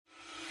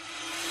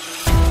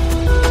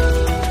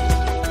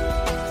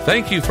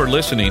Thank you for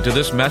listening to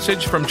this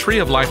message from Tree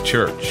of Life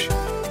Church.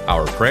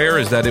 Our prayer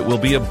is that it will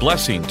be a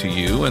blessing to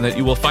you and that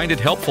you will find it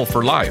helpful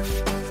for life.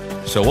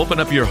 So open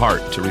up your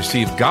heart to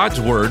receive God's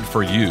word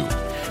for you.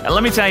 And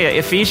let me tell you,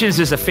 Ephesians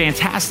is a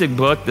fantastic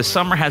book. The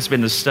summer has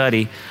been the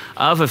study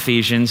of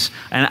Ephesians.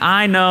 And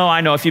I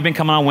know, if you've been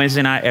coming on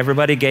Wednesday night,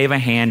 everybody gave a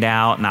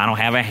handout, and I don't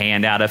have a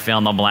handout to fill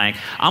in the blank.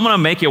 I'm going to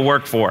make you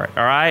work for it,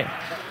 all right?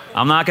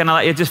 I'm not going to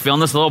let you just fill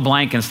in this little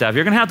blank and stuff.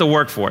 You're going to have to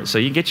work for it. So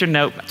you get your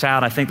notes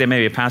out. I think they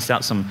maybe passed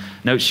out some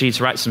note sheets,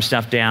 write some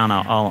stuff down.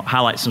 I'll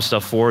highlight some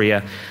stuff for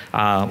you.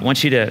 I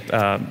want you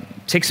to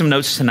take some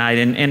notes tonight,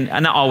 and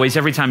not always,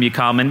 every time you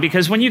come. And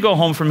because when you go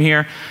home from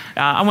here,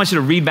 I want you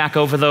to read back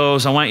over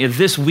those. I want you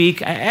this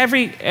week,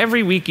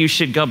 every week you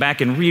should go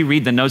back and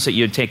reread the notes that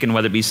you had taken,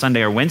 whether it be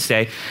Sunday or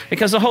Wednesday,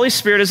 because the Holy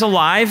Spirit is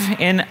alive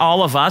in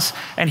all of us,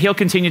 and He'll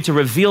continue to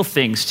reveal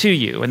things to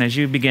you. And as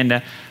you begin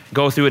to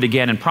go through it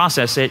again and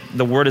process it,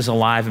 the Word is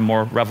alive and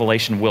more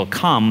revelation will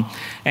come.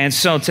 And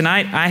so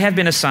tonight, I have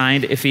been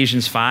assigned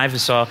Ephesians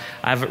 5. So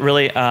I've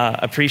really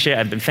I've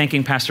been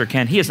thanking Pastor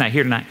Ken. He is not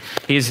here tonight.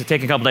 He's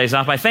taking a couple days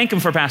off. I thank him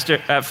for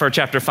for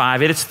chapter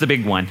 5. It's the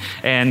big one.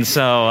 And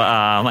so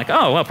I'm like,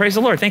 oh, well, praise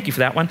the Lord. Thank you for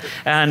that one.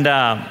 And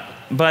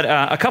But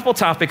a couple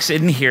topics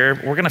in here.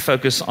 We're going to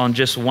focus on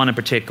just one in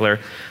particular.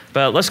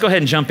 But let's go ahead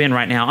and jump in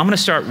right now. I'm going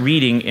to start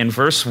reading in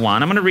verse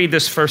 1. I'm going to read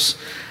this first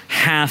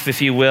half,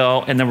 if you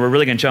will, and then we're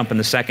really going to jump in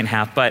the second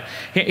half. But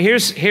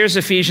here's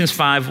Ephesians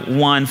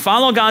 5:1.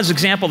 Follow God's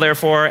example,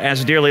 therefore,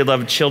 as dearly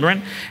loved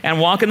children, and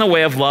walk in the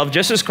way of love,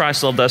 just as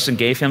Christ loved us and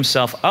gave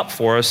Himself up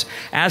for us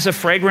as a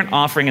fragrant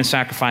offering and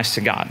sacrifice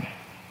to God.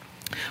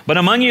 But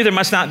among you there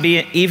must not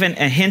be even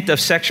a hint of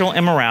sexual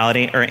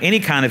immorality or any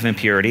kind of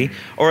impurity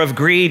or of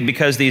greed,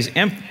 because these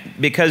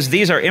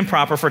are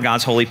improper for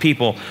God's holy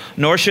people.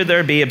 Nor should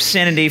there be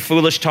obscenity,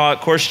 foolish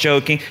talk, coarse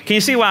joking. Can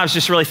you see why I was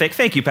just really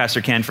thank you,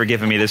 Pastor Ken, for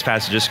giving me this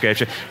passage of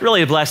Scripture.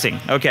 Really a blessing.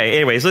 Okay,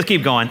 anyways, let's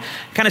keep going.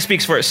 Kind of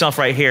speaks for itself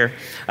right here.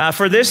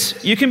 For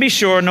this, you can be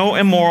sure no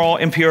immoral,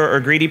 impure, or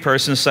greedy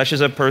person, such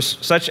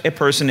a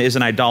person is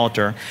an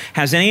idolater,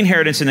 has any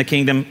inheritance in the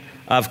kingdom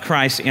of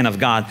Christ and of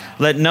God.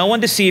 Let no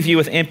one deceive you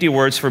with empty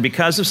words, for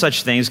because of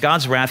such things,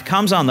 God's wrath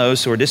comes on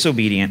those who are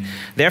disobedient.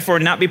 Therefore,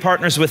 do not be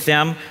partners with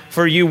them,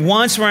 for you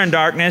once were in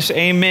darkness.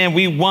 Amen.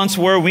 We once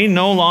were, we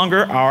no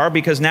longer are,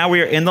 because now we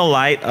are in the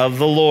light of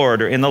the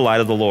Lord, or in the light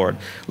of the Lord.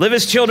 Live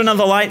as children of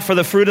the light, for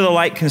the fruit of the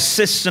light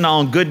consists in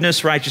all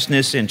goodness,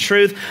 righteousness, and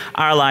truth.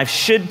 Our life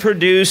should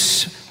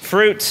produce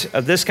fruit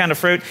of this kind of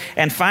fruit,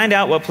 and find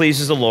out what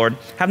pleases the Lord.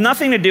 Have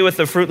nothing to do with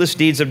the fruitless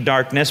deeds of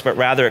darkness, but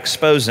rather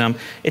expose them.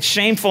 It's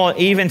shameful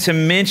even to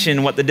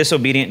mention what the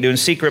disobedient do in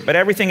secret, but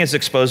everything is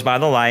exposed by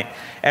the light.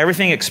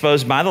 Everything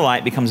exposed by the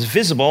light becomes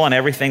visible, and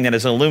everything that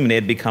is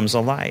illuminated becomes a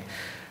light.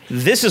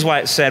 This is why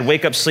it said,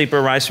 wake up,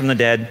 sleeper, rise from the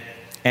dead,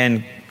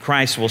 and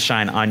Christ will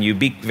shine on you.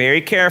 Be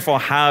very careful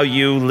how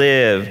you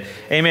live.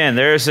 Amen.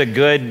 There's a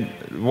good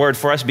word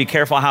for us. Be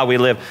careful how we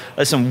live.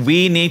 Listen,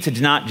 we need to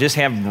not just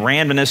have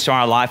randomness to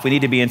our life. We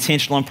need to be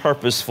intentional and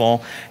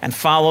purposeful and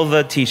follow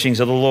the teachings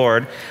of the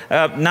Lord.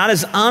 Not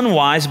as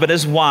unwise, but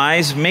as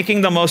wise,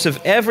 making the most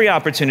of every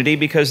opportunity,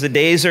 because the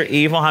days are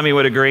evil. How many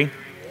would agree?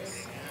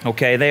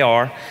 Okay, they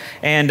are.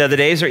 And the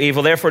days are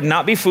evil. Therefore, do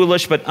not be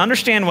foolish, but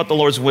understand what the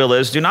Lord's will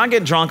is. Do not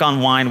get drunk on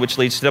wine, which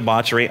leads to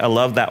debauchery. I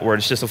love that word.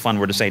 It's just a fun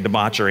word to say,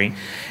 debauchery.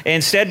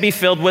 Instead, be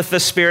filled with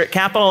the Spirit,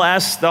 capital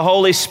S, the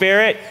Holy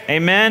Spirit.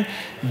 Amen.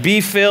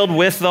 Be filled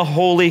with the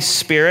Holy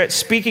Spirit,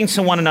 speaking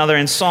to one another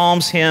in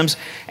psalms, hymns,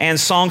 and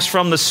songs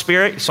from the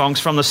Spirit. Songs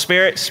from the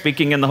Spirit,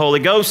 speaking in the Holy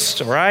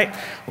Ghost, all right?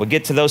 We'll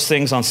get to those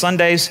things on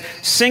Sundays.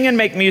 Sing and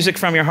make music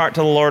from your heart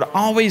to the Lord,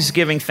 always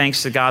giving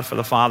thanks to God for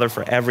the Father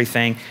for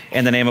everything,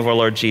 in the name of our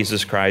Lord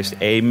Jesus Christ.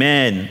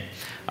 Amen.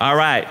 All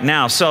right.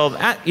 Now, so,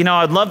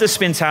 I'd love to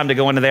spend time to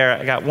go into there.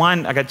 I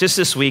got just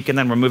this week, and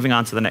then we're moving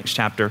on to the next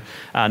chapter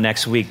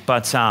next week.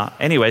 But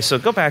anyway, so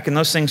go back, and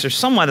those things are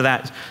somewhat of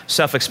that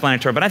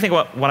self-explanatory. But I think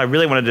what I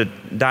really wanted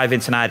to dive in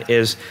tonight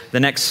is the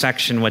next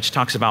section, which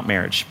talks about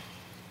marriage.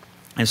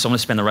 And so I'm going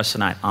to spend the rest of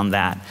the night on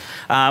that.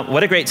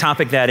 What a great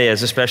topic that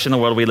is, especially in the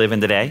world we live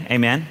in today.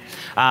 Amen.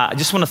 I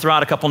just want to throw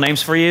out a couple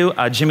names for you.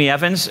 Jimmy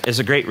Evans is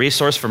a great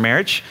resource for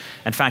marriage.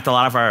 In fact, a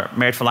lot of our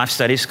Married for Life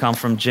studies come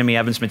from Jimmy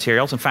Evans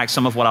materials. In fact,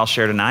 some of what I'll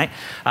share tonight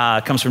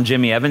comes from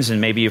Jimmy Evans,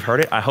 and maybe you've heard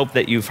it. I hope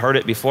that you've heard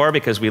it before,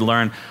 because we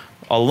learn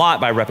a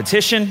lot by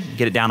repetition,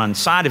 get it down on the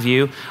side of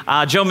you.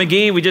 Joe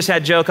McGee, we just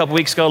had Joe a couple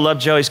weeks ago. Love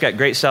Joe, he's got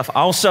great stuff.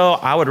 Also,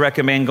 I would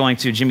recommend going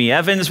to Jimmy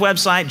Evans'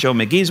 website, Joe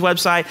McGee's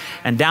website,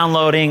 and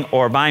downloading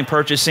or buying,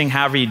 purchasing,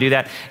 however you do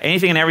that.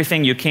 Anything and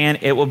everything you can.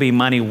 It will be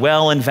money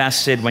well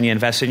invested when you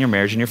invest in your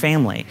marriage and your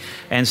family.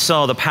 And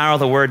so the power of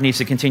the word needs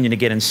to continue to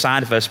get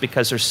inside of us,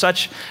 because there's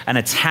such an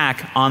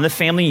attack on the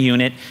family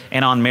unit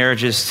and on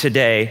marriages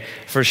today,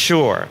 for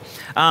sure.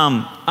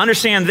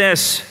 Understand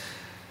this,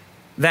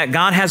 that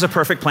God has a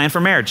perfect plan for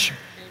marriage.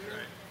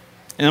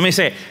 And let me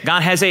say it,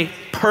 God has a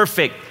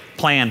perfect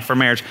plan for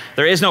marriage.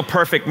 There is no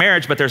perfect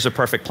marriage, but there's a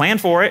perfect plan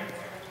for it,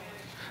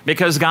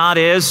 because God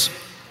is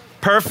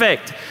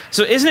perfect.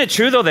 So isn't it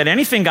true, though, that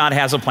anything God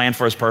has a plan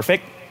for is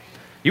perfect?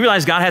 You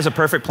realize God has a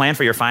perfect plan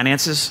for your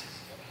finances?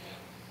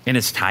 And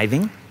it's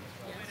tithing,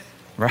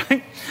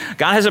 right?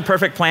 God has a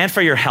perfect plan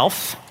for your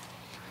health.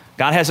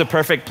 God has a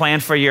perfect plan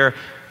for your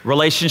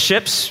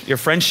relationships, your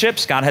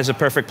friendships. God has a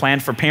perfect plan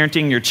for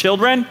parenting your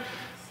children.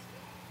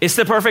 It's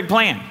the perfect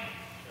plan.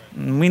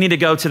 We need to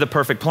go to the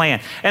perfect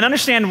plan. And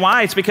understand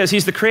why. It's because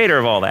he's the creator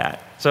of all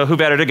that. So who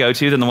better to go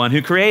to than the one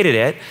who created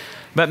it?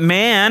 But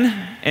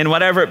man, and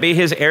whatever it be,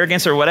 his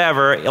arrogance or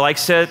whatever,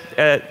 likes to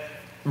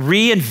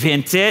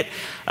reinvent it,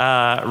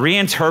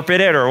 reinterpret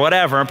it or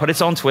whatever, and put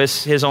his own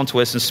twist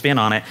and spin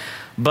on it.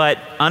 But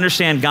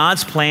understand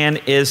God's plan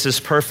is his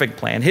perfect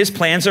plan. His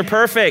plans are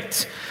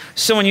perfect.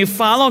 So when you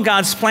follow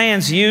God's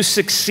plans, you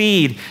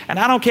succeed. And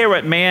I don't care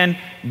what man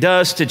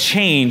does to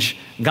change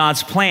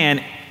God's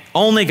plan,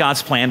 only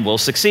God's plan will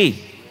succeed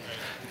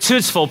to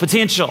its full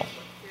potential.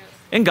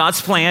 And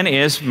God's plan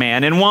is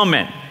man and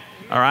woman,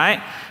 all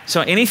right?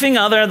 So anything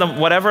other than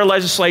whatever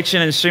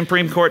legislation and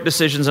Supreme Court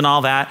decisions and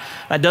all that,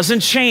 that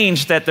doesn't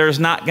change that there's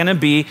not going to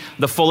be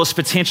the fullest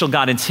potential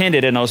God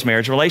intended in those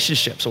marriage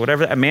relationships. So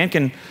whatever, a man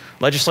can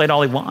legislate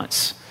all he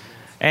wants.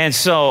 And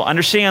so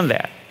understand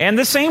that. And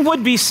the same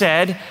would be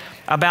said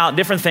about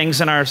different things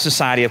in our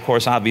society, of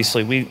course,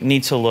 obviously. We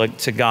need to look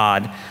to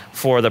God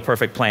for the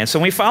perfect plan. So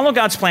when we follow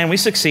God's plan, we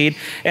succeed.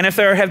 And if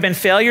there have been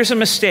failures and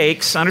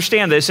mistakes,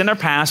 understand this, in their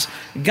past,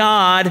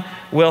 God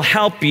will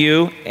help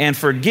you and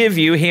forgive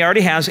you. He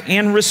already has,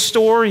 and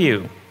restore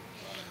you.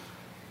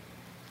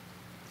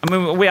 I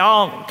mean, we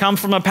all come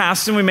from a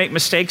past and we make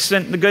mistakes,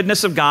 and the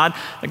goodness of God,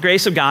 the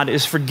grace of God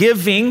is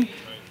forgiving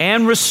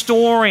and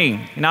restoring.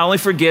 He not only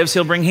forgives,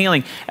 he'll bring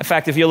healing. In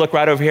fact, if you look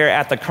right over here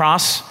at the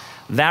cross,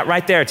 that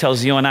right there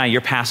tells you and I,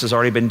 your past has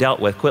already been dealt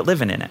with. Quit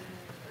living in it.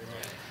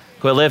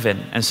 Quit living.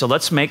 And so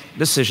let's make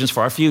decisions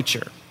for our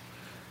future.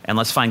 And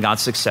let's find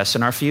God's success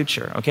in our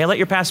future. Okay, let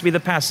your past be the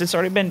past. It's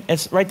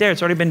right there.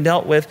 It's already been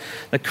dealt with.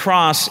 The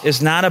cross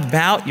is not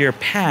about your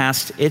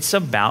past. It's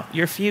about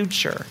your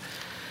future.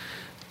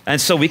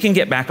 And so we can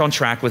get back on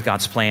track with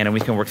God's plan and we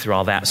can work through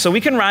all that. So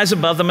we can rise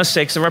above the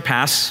mistakes of our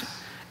past,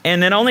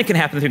 and it only can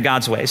happen through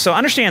God's way. So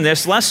understand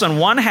this, less than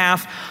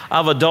 1/2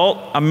 of adult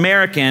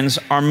Americans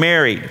are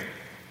married.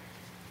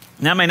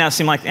 That may not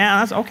seem like,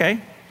 that's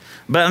okay.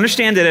 But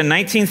understand that in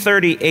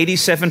 1930,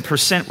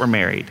 87% were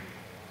married.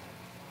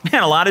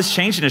 Man, a lot has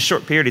changed in a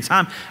short period of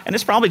time, and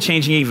it's probably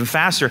changing even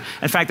faster.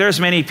 In fact, there's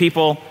many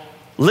people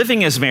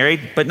living as married,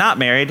 but not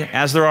married,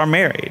 as there are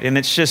married. And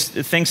it's just,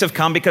 things have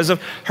come because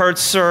of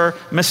hurts or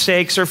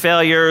mistakes or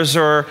failures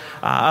or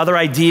other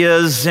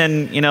ideas,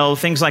 and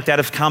things like that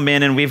have come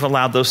in, and we've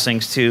allowed those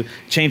things to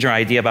change our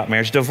idea about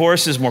marriage.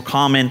 Divorce is more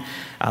common.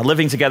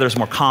 Living together is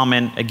more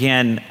common.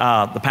 Again,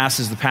 the past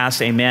is the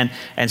past, amen.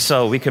 And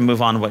so we can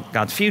move on with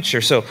God's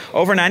future. So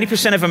over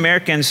 90% of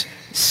Americans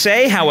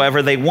say,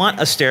 however, they want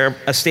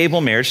a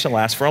stable marriage to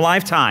last for a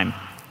lifetime.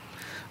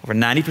 Over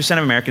 90%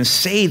 of Americans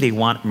say they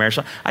want marriage.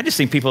 I just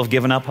think people have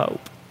given up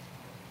hope.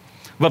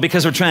 Well,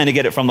 because we're trying to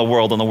get it from the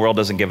world, and the world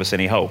doesn't give us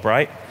any hope,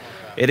 right?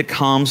 It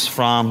comes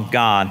from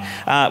God.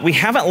 We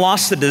haven't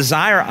lost the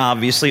desire,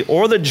 obviously,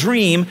 or the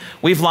dream.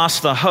 We've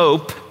lost the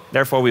hope.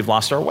 Therefore, we've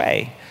lost our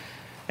way.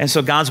 And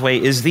so God's way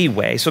is the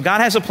way. So God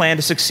has a plan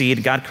to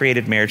succeed. God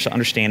created marriage, to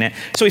understand it.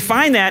 So we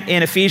find that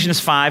in Ephesians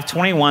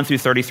 5:21 through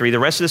 33, the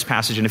rest of this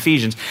passage in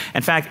Ephesians.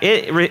 In fact,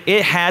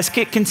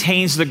 it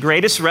contains the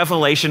greatest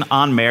revelation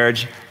on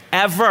marriage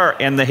ever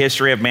in the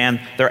history of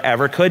man there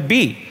ever could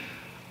be.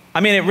 I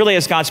mean, it really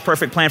is God's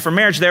perfect plan for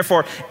marriage.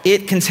 Therefore,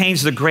 it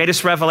contains the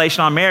greatest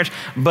revelation on marriage.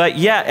 But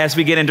yet, as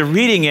we get into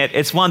reading it,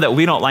 it's one that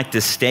we don't like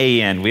to stay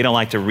in. We don't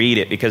like to read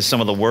it because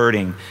some of the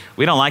wording,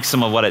 we don't like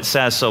some of what it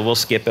says, so we'll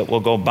skip it,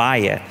 we'll go by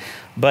it.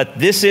 But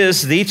this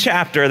is the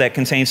chapter that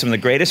contains some of the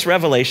greatest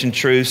revelation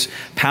truths,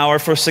 power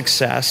for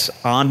success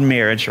on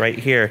marriage right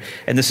here.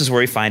 And this is where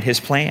we find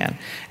his plan.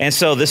 And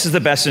so this is the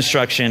best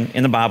instruction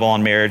in the Bible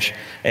on marriage.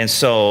 And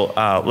so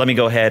let me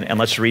go ahead and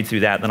let's read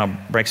through that. Then I'll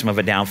break some of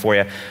it down for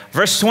you.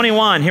 Verse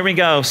 21, here we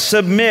go.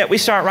 Submit. We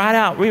start right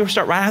out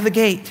of the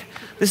gate.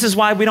 This is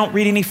why we don't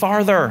read any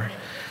farther.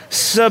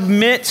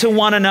 Submit to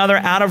one another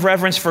out of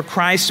reverence for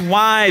Christ.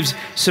 Wives,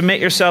 submit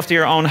yourself to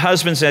your own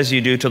husbands as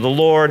you do to the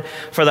Lord.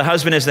 For the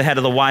husband is the head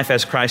of the wife,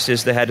 as Christ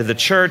is the head of the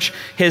church,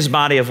 his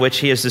body, of which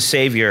he is the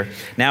Savior.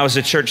 Now as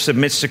the church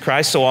submits to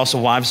Christ, so also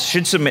wives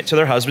should submit to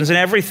their husbands in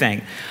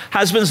everything.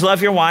 Husbands,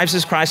 love your wives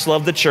as Christ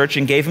loved the church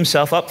and gave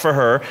himself up for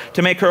her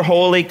to make her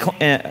holy,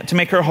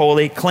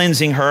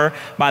 cleansing her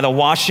by the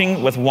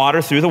washing with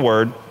water through the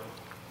word,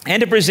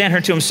 and to present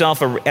her to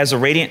himself as a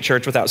radiant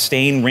church without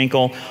stain,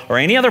 wrinkle, or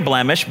any other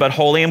blemish, but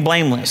holy and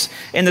blameless.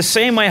 In the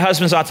same way,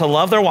 husbands ought to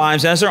love their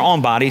wives as their own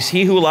bodies.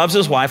 He who loves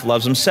his wife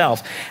loves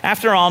himself.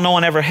 After all, no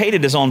one ever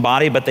hated his own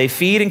body, but they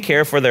feed and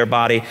care for their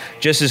body,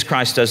 just as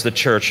Christ does the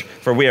church,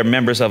 for we are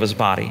members of his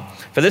body.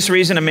 For this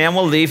reason, a man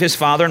will leave his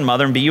father and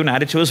mother and be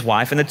united to his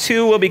wife, and the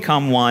two will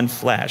become one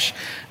flesh.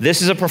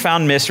 This is a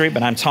profound mystery,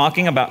 but I'm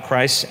talking about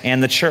Christ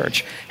and the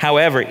church.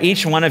 However,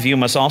 each one of you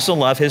must also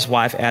love his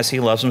wife as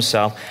he loves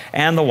himself,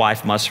 and the the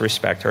wife must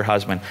respect her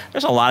husband.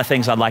 There's a lot of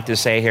things I'd like to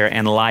say here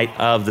in light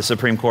of the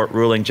Supreme Court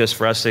ruling, just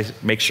for us to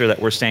make sure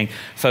that we're staying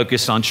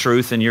focused on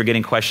truth and you're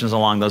getting questions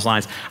along those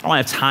lines. I don't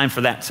have time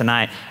for that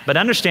tonight, but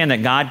understand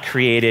that God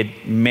created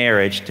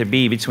marriage to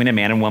be between a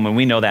man and woman.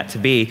 We know that to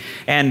be,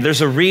 and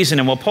there's a reason,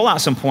 and we'll pull out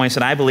some points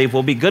that I believe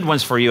will be good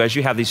ones for you as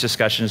you have these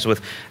discussions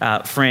with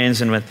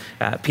friends and with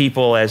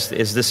people, as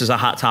this is a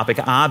hot topic,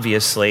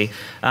 obviously.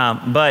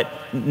 But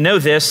know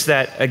this,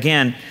 that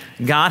again,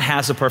 God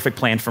has a perfect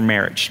plan for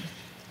marriage.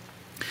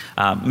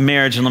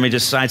 Marriage, and let me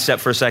just sidestep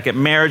for a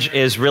second. Marriage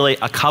is really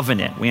a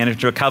covenant. We enter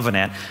into a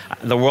covenant.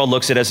 The world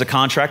looks at it as a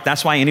contract.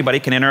 That's why anybody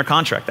can enter a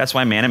contract. That's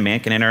why man and man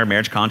can enter a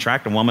marriage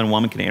contract. A woman and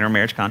woman can enter a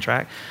marriage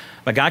contract.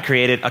 But God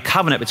created a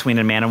covenant between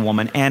a man and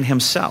woman and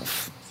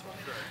himself.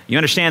 You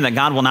understand that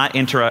God will not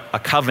enter a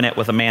covenant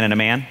with a man and a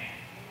man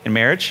in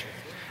marriage?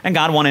 And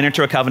God won't enter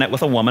into a covenant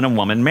with a woman and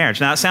woman in marriage.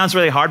 Now, it sounds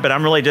really hard, but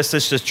this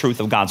is just truth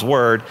of God's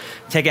word.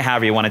 Take it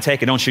however you want to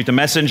take it. Don't shoot the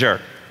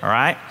messenger, all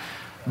right?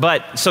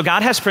 But, so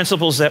God has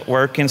principles that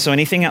work, and so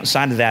anything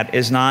outside of that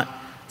is not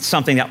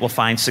something that will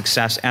find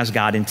success as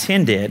God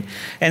intended.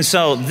 And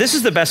so this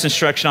is the best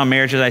instruction on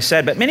marriage, as I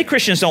said, but many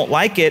Christians don't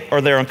like it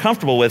or they're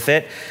uncomfortable with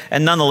it,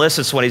 and nonetheless,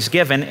 it's what he's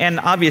given. And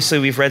obviously,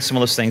 we've read some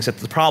of those things that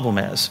the problem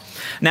is.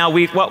 Now,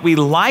 what we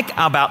like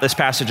about this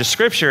passage of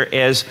Scripture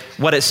is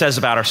what it says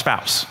about our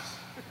spouse.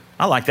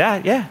 I like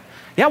that, yeah.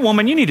 Yeah,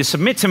 woman, you need to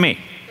submit to me.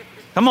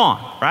 Come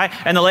on, right?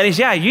 And the ladies,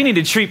 yeah, you need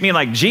to treat me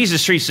like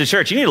Jesus treats the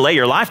church. You need to lay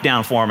your life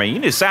down for me. You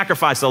need to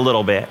sacrifice a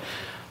little bit.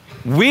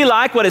 We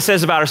like what it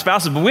says about our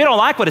spouses, but we don't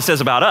like what it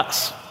says about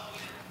us,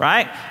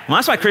 right? Well,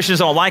 that's why Christians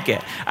don't like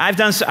it. I've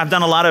done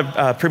a lot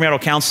of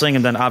premarital counseling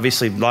and done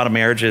obviously a lot of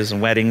marriages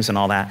and weddings and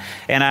all that.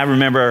 And I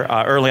remember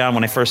early on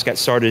when I first got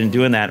started in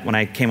doing that, when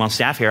I came on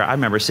staff here, I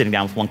remember sitting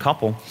down with one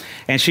couple,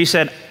 and she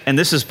said, and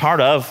this is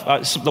part of,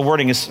 some of the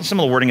wording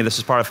of this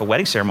is part of a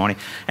wedding ceremony,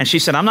 and she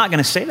said, I'm not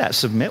going to say that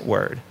submit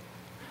word.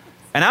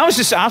 And I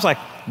was like,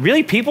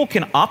 really? People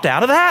can opt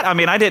out of that? I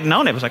mean, I didn't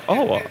know. And it was like,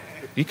 oh, well,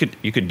 you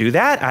could do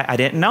that? I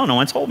didn't know. No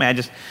one told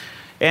me.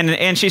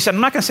 And she said,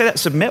 I'm not going to say that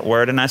submit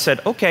word. And I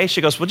said, okay.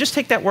 She goes, well, just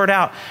take that word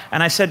out.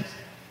 And I said,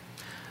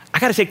 I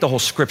got to take the whole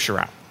Scripture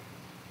out.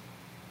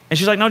 And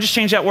she's like, no, just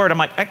change that word. I'm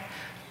like,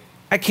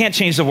 I can't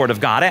change the word of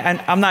God.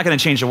 I'm not going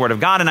to change the word of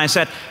God. And I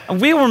said,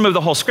 we will remove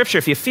the whole Scripture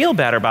if you feel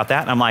better about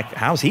that. And I'm like,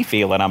 how's he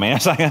feeling? I mean,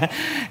 it's like,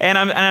 and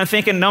I'm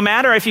thinking, no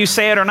matter if you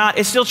say it or not,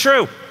 it's still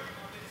true.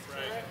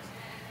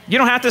 You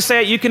don't have to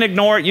say it. You can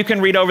ignore it. You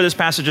can read over this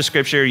passage of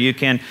Scripture. You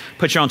can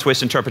put your own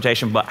twist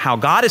interpretation. But how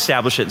God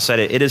established it and said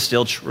it, it is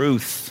still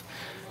truth,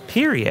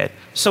 period.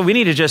 So we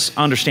need to just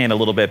understand a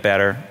little bit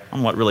better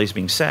on what really is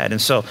being said.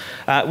 And so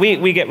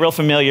we get real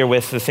familiar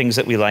with the things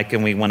that we like,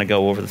 and we want to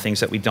go over the things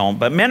that we don't.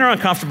 But men are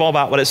uncomfortable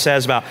about what it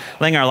says about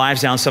laying our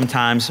lives down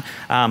sometimes.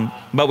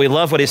 But we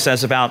love what it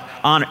says about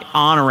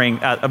honoring,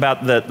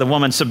 about the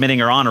woman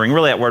submitting or honoring.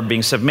 Really, that word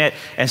being submit.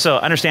 And so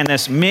understand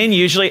this. Men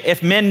usually,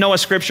 if men know a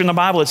Scripture in the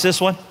Bible, it's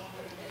this one.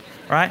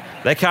 Right?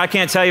 I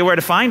can't tell you where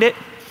to find it.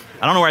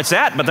 I don't know where it's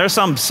at, but there's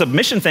some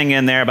submission thing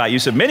in there about you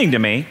submitting to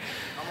me.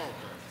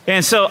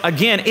 And so,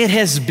 again, it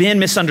has been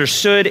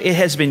misunderstood. It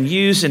has been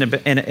used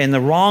in the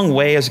wrong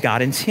way as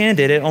God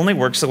intended. It only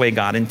works the way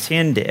God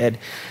intended.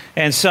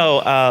 And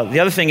so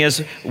the other thing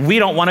is, we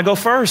don't want to go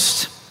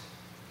first.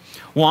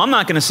 Well, I'm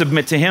not going to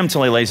submit to him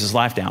until he lays his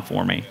life down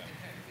for me.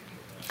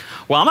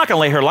 Well, I'm not going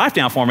to lay her life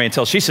down for me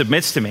until she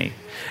submits to me.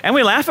 And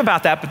we laugh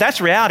about that, but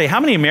that's reality. How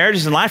many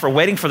marriages in life are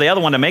waiting for the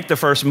other one to make the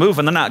first move,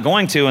 and they're not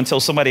going to until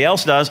somebody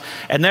else does,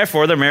 and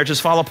therefore their marriages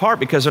fall apart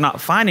because they're not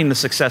finding the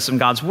success in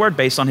God's word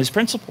based on his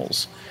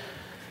principles.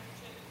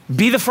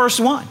 Be the first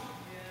one.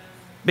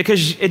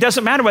 Because it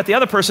doesn't matter what the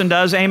other person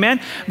does, amen?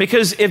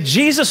 Because if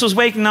Jesus was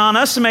waiting on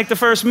us to make the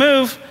first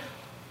move,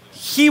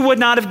 he would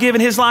not have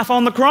given his life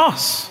on the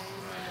cross.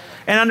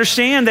 And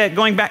understand that,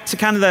 going back to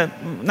kind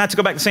of not to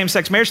go back to the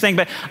same-sex marriage thing,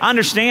 but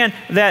understand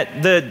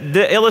that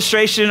the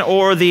illustration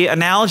or the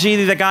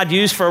analogy that God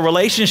used for a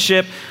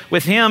relationship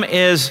with him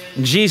is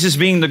Jesus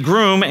being the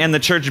groom and the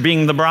church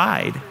being the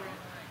bride,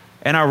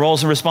 and our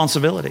roles and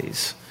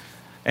responsibilities.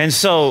 And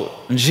so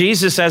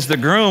Jesus as the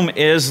groom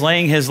is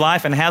laying his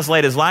life and has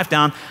laid his life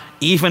down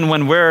even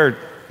when we're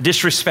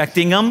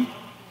disrespecting him,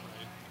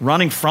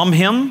 running from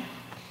him,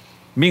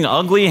 being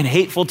ugly and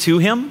hateful to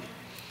him.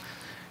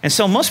 And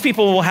so most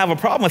people will have a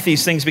problem with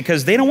these things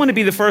because they don't want to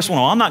be the first one.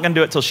 Oh, I'm not going to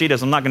do it till she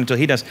does. I'm not going to do it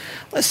till he does.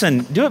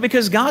 Listen, do it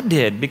because God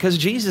did, because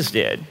Jesus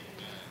did.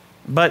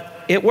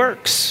 But it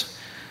works.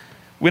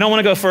 We don't want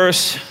to go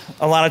first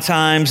a lot of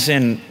times,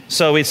 and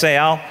so we'd say,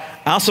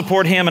 I'll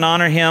support him and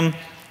honor him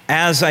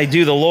as I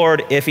do the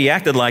Lord if he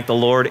acted like the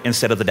Lord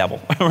instead of the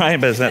devil, right?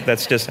 But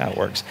that's just how it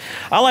works.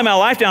 I'll lay my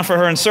life down for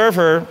her and serve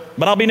her,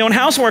 but I'll be doing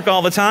housework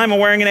all the time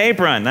and wearing an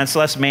apron. That's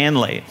less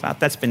manly.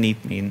 That's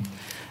beneath me.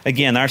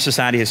 Again, our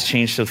society has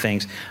changed so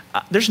things.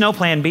 There's no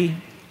plan B.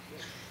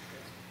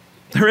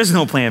 There is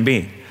no plan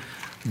B.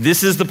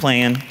 This is the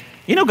plan.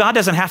 You know, God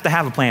doesn't have to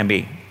have a plan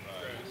B.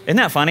 Isn't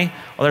that funny?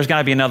 Well, there's got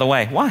to be another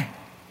way. Why?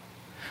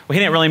 Well, he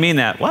didn't really mean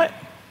that. What?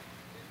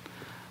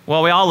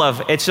 Well, we all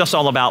love, it's just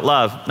all about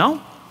love.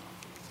 No.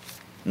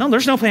 No,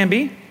 there's no plan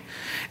B.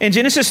 In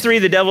Genesis 3,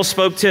 the devil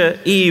spoke to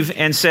Eve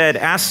and said,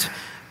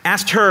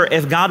 asked her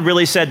if God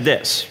really said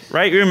this,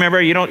 right? You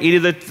remember, you don't eat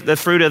the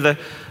fruit of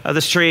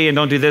this tree and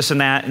don't do this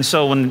and that. And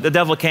so when the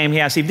devil came,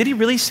 he asked Eve, did he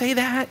really say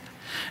that?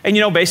 And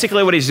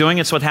basically what he's doing,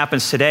 it's what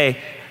happens today.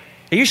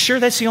 Are you sure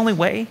that's the only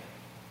way?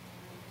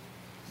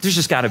 There's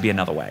just got to be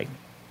another way.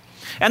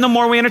 And the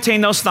more we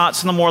entertain those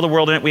thoughts, and the more the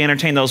world we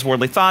entertain those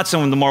worldly thoughts,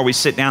 and the more we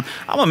sit down,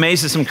 I'm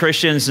amazed at some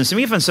Christians and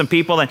even some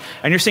people, and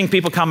you're seeing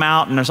people come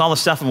out, and there's all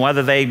this stuff, and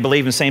whether they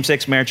believe in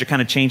same-sex marriage, are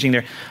kind of changing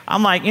their.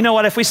 I'm like, you know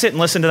what? If we sit and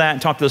listen to that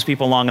and talk to those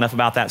people long enough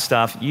about that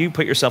stuff, you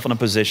put yourself in a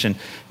position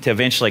to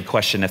eventually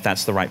question if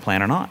that's the right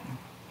plan or not.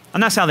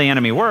 And that's how the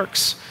enemy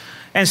works.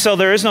 And so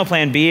there is no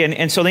plan B,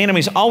 and so the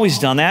enemy's always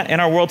done that. In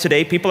our world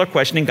today, people are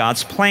questioning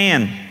God's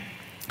plan.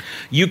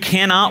 You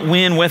cannot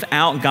win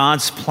without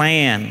God's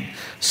plan.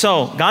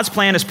 So God's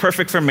plan is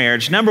perfect for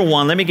marriage. Number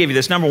one, let me give you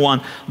this. Number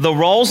one, the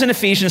roles in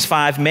Ephesians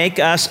 5 make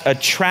us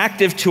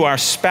attractive to our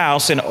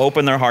spouse and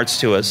open their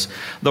hearts to us.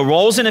 The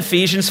roles in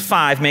Ephesians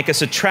 5 make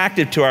us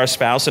attractive to our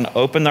spouse and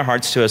open their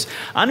hearts to us.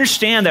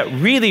 Understand that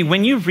really,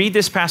 when you read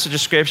this passage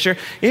of Scripture,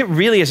 it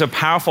really is a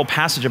powerful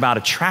passage about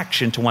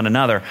attraction to one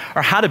another,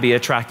 or how to be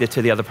attracted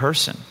to the other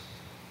person.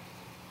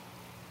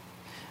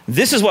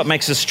 This is what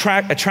makes us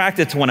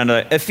attracted to one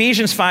another.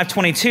 Ephesians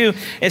 5:22,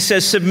 it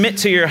says, submit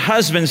to your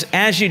husbands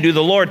as you do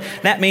the Lord.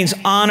 That means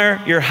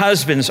honor your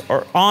husbands,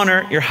 or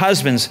honor your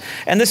husbands.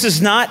 And this is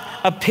not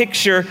a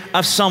picture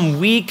of some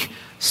weak,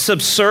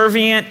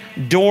 subservient,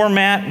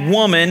 doormat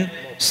woman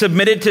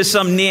submitted to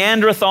some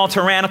Neanderthal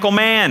tyrannical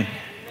man.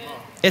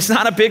 It's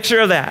not a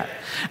picture of that.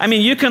 I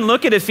mean, you can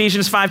look at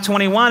Ephesians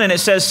 5:21 and it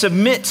says,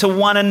 submit to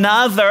one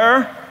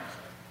another.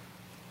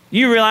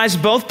 You realize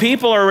both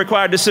people are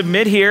required to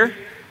submit here.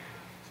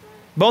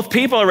 Both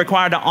people are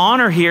required to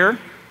honor here.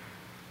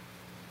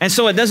 And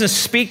so it doesn't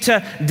speak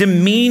to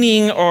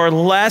demeaning or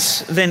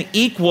less than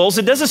equals.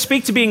 It doesn't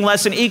speak to being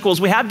less than equals.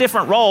 We have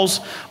different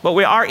roles, but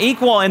we are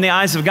equal in the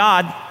eyes of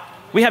God.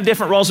 We have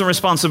different roles and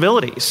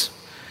responsibilities.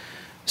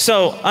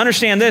 So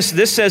understand this.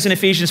 This says in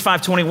Ephesians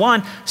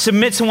 5:21,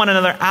 submit to one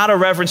another out of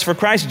reverence for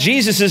Christ.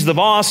 Jesus is the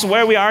boss.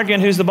 Where are we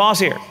arguing who's the boss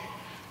here?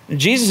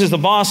 Jesus is the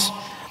boss.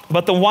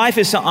 But the wife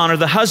is to honor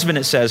the husband,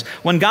 it says.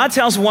 When God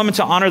tells a woman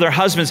to honor their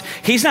husbands,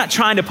 he's not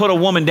trying to put a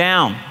woman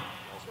down.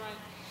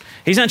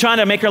 He's not trying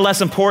to make her less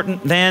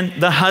important than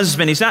the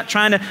husband. He's not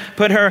trying to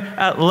put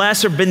her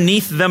less or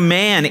beneath the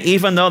man,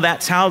 even though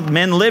that's how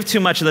men live too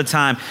much of the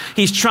time.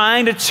 He's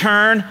trying to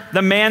turn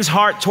the man's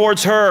heart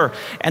towards her.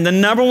 And the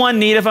number one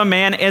need of a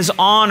man is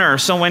honor.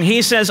 So when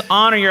he says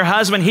honor your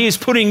husband, he's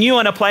putting you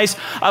in a place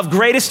of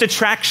greatest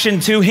attraction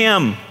to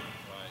him.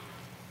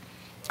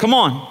 Come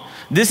on.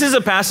 This is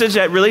a passage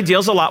that really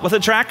deals a lot with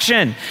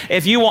attraction.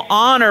 If you will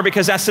honor,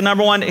 because that's the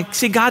number one,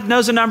 see, God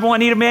knows the number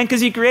one need of man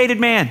because he created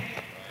man.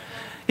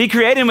 He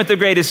created him with the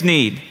greatest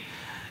need.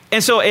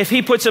 And so if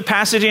he puts a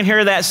passage in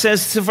here that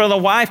says for the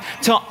wife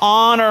to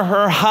honor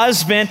her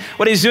husband,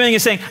 what he's doing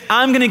is saying,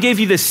 I'm going to give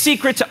you the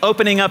secret to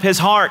opening up his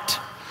heart.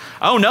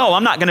 Oh no,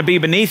 I'm not going to be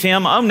beneath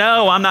him. Oh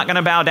no, I'm not going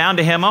to bow down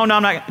to him. Oh no,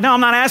 I'm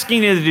not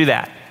asking you to do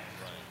that.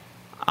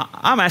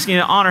 I'm asking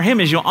you to honor him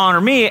as you'll honor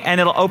me,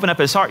 and it'll open up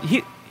his heart.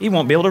 He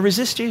won't be able to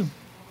resist you.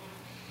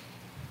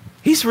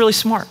 He's really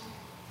smart.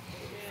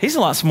 He's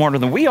a lot smarter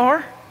than we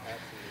are.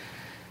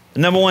 The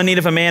number one need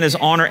of a man is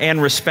honor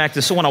and respect.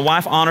 And so when a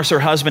wife honors her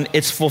husband,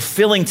 it's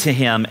fulfilling to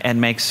him and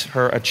makes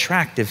her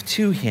attractive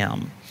to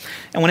him.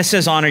 And when it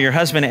says honor your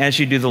husband as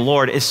you do the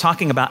Lord, it's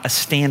talking about a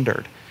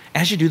standard.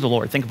 As you do the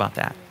Lord, think about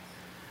that.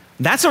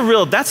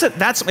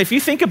 If you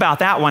think about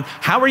that one,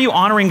 how are you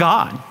honoring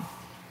God?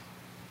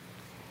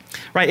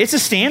 Right, it's a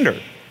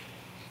standard.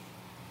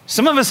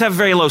 Some of us have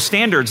very low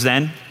standards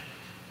then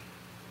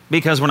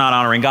because we're not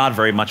honoring God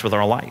very much with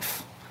our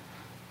life.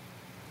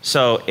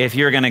 So if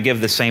you're going to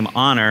give the same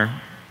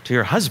honor to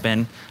your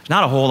husband, there's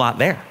not a whole lot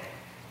there.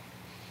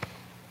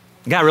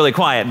 It got really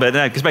quiet, but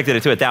I expected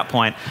it to at that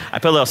point. I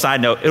put a little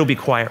side note, it'll be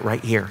quiet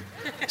right here.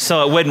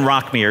 So it wouldn't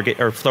rock me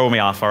or throw me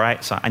off, all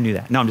right? So I knew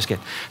that. No, I'm just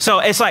kidding. So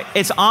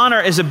it's honor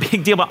is a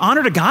big deal, but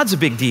honor to God's a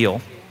big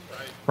deal.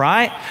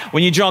 Right?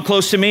 When you draw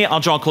close to me, I'll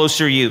draw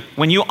closer to you.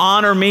 When you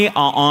honor me,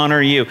 I'll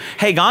honor you.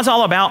 Hey, God's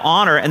all about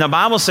honor, and the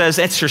Bible says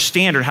that's your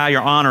standard, how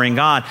you're honoring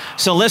God.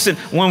 So listen,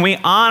 when you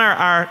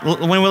honor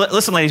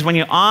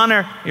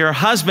your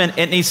husband,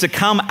 it needs to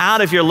come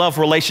out of your love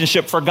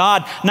relationship for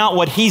God, not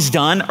what he's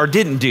done or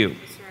didn't do.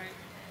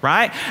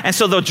 Right? And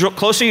so the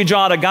closer you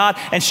draw to God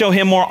and show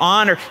him more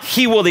honor,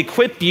 he will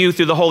equip you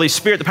through the Holy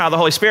Spirit, the power of the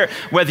Holy Spirit,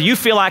 whether you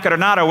feel like it or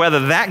not, or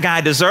whether that guy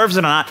deserves it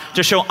or not,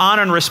 to show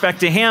honor and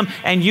respect to him.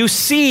 And you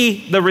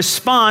see the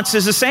response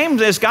is the same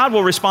as God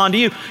will respond to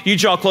you. You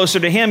draw closer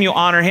to him, you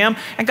honor him,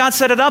 and God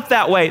set it up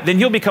that way. Then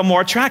you'll become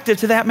more attractive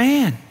to that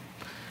man. It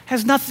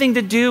has nothing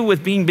to do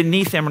with being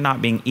beneath him or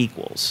not being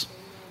equals.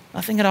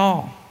 Nothing at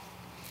all.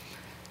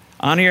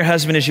 Honor your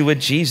husband as you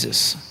would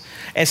Jesus.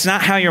 It's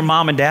not how your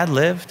mom and dad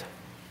lived.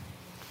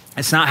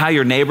 It's not how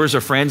your neighbors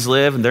or friends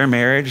live in their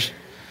marriage.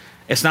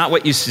 It's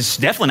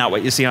definitely not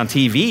what you see on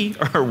TV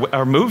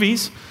or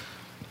movies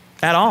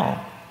at all.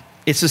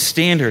 It's a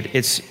standard.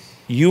 It's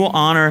you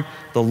honor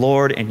the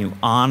Lord and you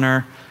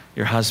honor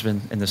your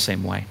husband in the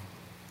same way.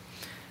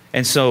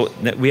 And so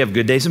we have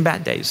good days and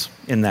bad days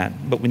in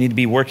that, but we need to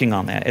be working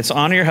on that. It's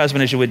honor your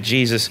husband as you would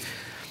Jesus.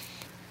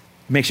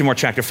 Makes you more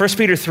attractive. 1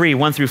 Peter 3,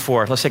 1 through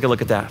 4. Let's take a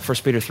look at that. 1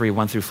 Peter 3,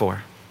 1 through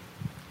 4.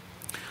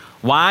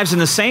 Wives, in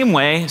the same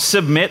way,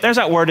 submit. There's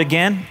that word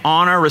again.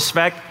 Honor,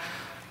 respect.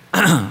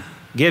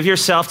 Give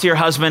yourself to your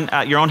husband,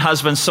 your own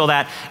husband, so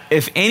that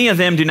if any of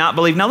them do not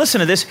believe. Now listen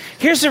to this.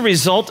 Here's the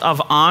result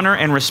of honor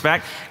and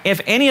respect.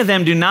 If any of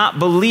them do not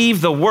believe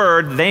the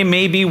word, they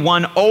may be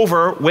won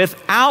over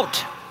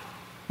without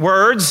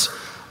words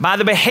by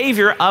the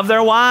behavior of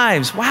their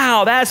wives.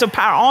 Wow,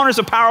 honor is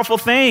a powerful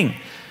thing.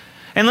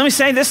 And let me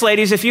say this,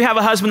 ladies, if you have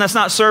a husband that's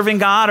not serving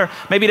God, or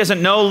maybe he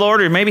doesn't know the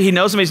Lord, or maybe he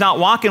knows him, he's not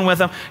walking with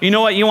him, you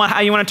know what how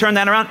you want to turn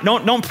that around?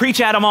 Don't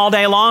preach at him all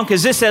day long,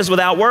 because this says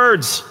without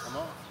words.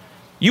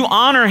 You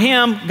honor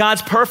him,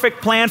 God's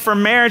perfect plan for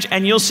marriage,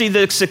 and you'll see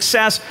the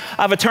success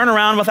of a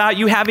turnaround without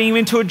you having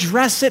even to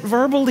address it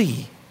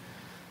verbally.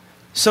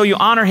 So you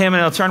honor him, and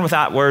it'll turn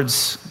without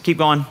words. Keep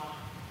going.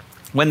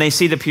 When they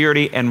see the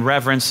purity and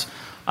reverence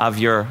of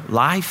your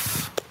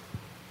life.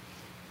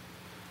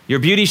 Your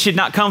beauty should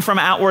not come from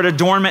outward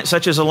adornment,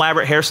 such as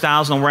elaborate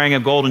hairstyles and wearing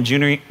of gold and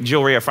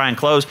jewelry or fine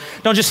clothes.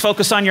 Don't just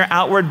focus on your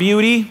outward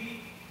beauty.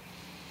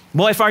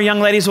 Boy, if our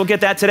young ladies will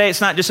get that today, it's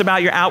not just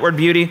about your outward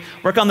beauty.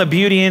 Work on the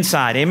beauty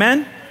inside.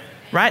 Amen?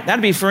 Right?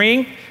 That'd be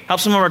freeing. Help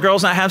some of our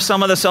girls not have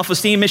some of the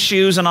self-esteem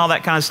issues and all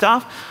that kind of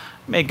stuff.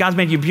 God's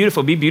made you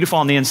beautiful. Be beautiful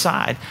on the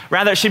inside.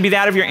 Rather, it should be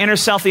that of your inner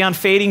self, the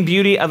unfading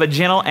beauty of a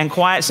gentle and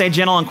quiet. Say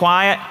gentle and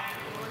quiet.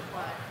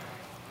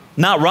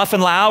 Not rough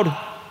and loud.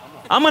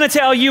 I'm going to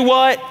tell you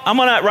what. I'm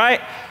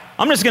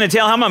just going to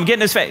tell him I'm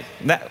getting his face.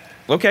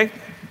 Okay.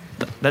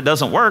 That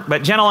doesn't work.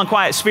 But gentle and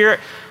quiet spirit,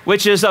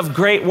 which is of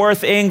great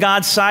worth in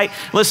God's sight.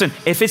 Listen,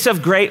 if it's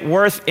of great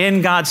worth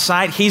in God's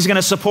sight, he's going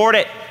to support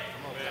it.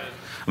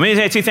 I'm going to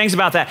tell you two things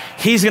about that.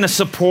 He's going to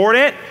support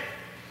it,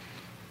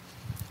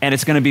 and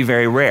it's going to be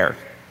very rare.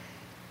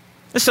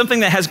 It's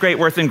something that has great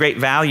worth and great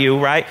value,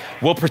 right?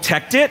 We'll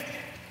protect it,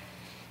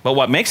 but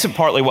what makes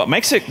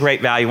it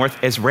great value and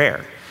worth is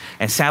rare.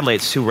 And sadly,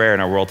 it's too rare in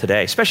our world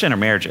today, especially in our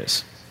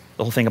marriages.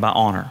 The whole thing about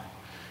honor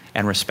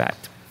and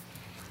respect.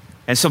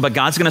 And so, but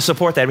God's going to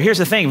support that. But here's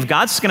the thing. If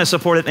God's going to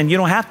support it, then you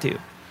don't have to.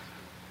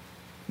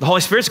 The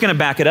Holy Spirit's going to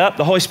back it up.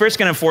 The Holy Spirit's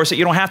going to enforce it.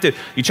 You don't have to.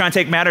 You try and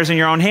take matters in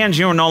your own hands.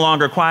 You are no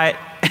longer quiet,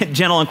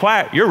 gentle and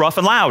quiet. You're rough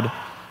and loud.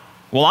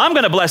 Well, I'm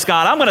going to bless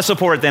God. I'm going to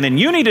support it then. And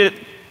you need to.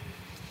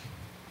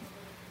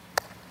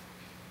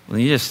 Well,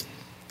 you're just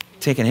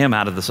taking him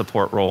out of the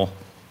support role.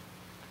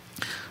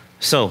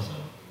 So,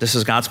 this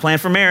is God's plan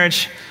for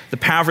marriage. The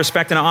power of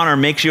respect and honor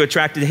makes you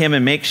attracted to him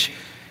and makes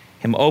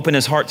him open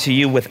his heart to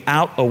you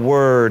without a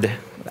word,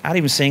 without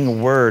even saying a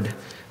word.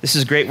 This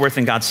is great worth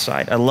in God's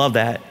sight. I love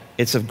that.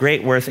 It's of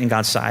great worth in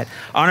God's sight.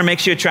 Honor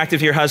makes you attractive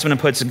to your husband and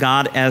puts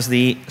God as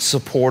the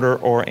supporter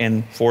or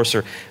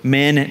enforcer.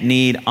 Men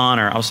need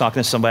honor. I was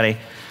talking to somebody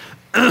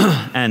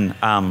and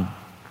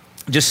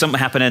just something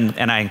happened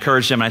and I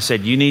encouraged him and I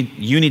said, you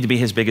need to be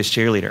his biggest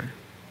cheerleader.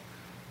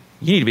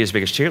 You need to be his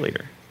biggest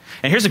cheerleader.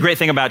 And here's the great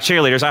thing about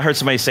cheerleaders. I heard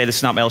somebody say, this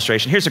is not my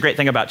illustration. Here's the great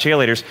thing about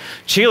cheerleaders.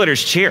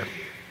 Cheerleaders cheer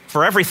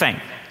for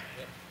everything,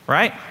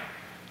 right?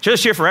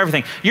 Just cheer for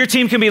everything. Your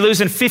team can be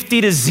losing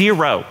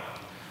 50-0.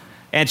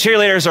 And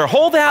cheerleaders are,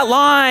 hold that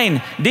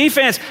line,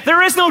 defense.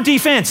 There is no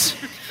defense.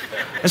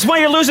 That's why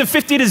you're losing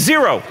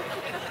 50-0.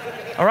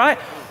 All right?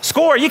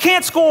 Score. You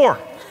can't score.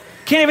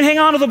 Can't even hang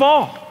on to the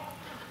ball.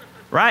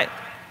 Right?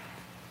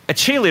 A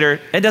cheerleader,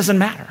 it doesn't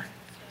matter.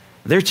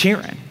 They're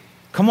cheering.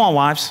 Come on,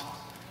 wives.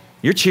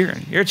 You're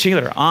cheering. You're a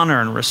cheerleader.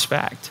 Honor and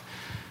respect.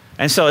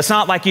 And so it's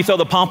not like you throw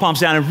the pom-poms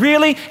down and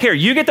really, here,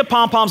 you get the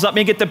pom-poms, let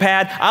me get the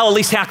pad. I'll at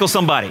least tackle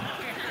somebody.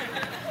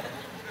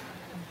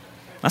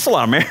 That's a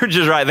lot of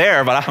marriages right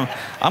there, but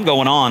I'm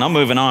going on. I'm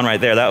moving on right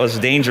there. That was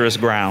dangerous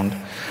ground.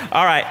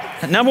 All right.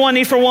 Number one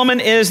need for a woman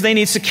is they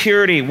need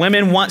security.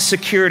 Women want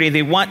security.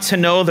 They want to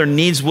know their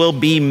needs will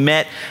be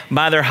met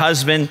by their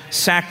husband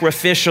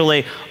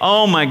sacrificially.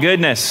 Oh my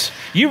goodness.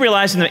 You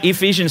realize in the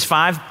Ephesians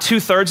 5,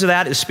 2/3 of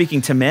that is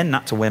speaking to men,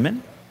 not to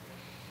women.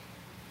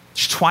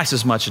 It's twice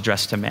as much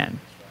addressed to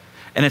men.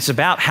 And it's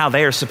about how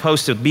they are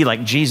supposed to be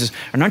like Jesus.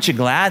 And aren't you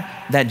glad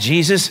that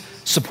Jesus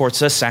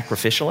supports us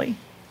sacrificially?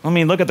 I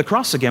mean, look at the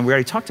cross again. We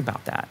already talked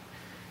about that.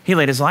 He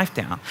laid his life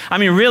down. I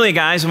mean, really,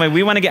 guys,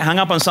 we want to get hung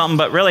up on something,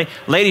 but really,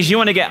 ladies, you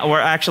want to get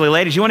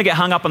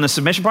hung up on the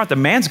submission part. The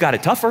man's got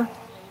it tougher.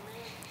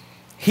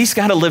 He's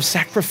got to live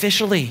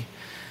sacrificially.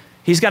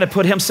 He's got to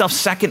put himself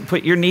second,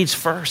 put your needs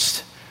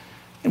first.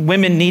 And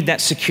women need that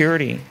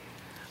security.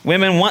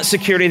 Women want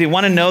security. They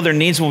want to know their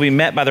needs will be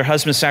met by their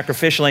husbands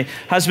sacrificially.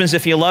 Husbands,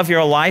 if you love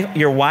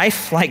your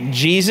wife like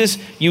Jesus,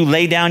 you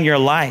lay down your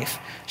life.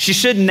 She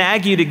shouldn't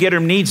nag you to get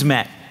her needs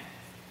met.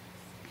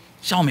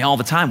 She tells me all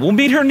the time, we'll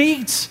meet her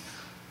needs.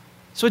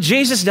 That's what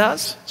Jesus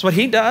does. That's what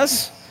he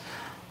does.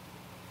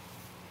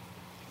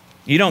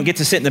 You don't get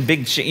to sit in the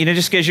big chair.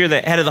 Just because you're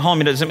the head of the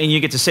home, it doesn't mean you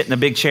get to sit in the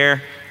big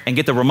chair and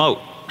get the remote.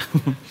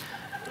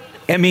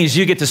 it means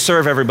you get to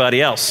serve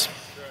everybody else.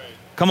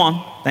 Come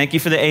on. Thank you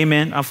for the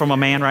amen. I'm from a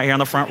man right here on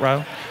the front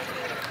row.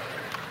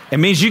 It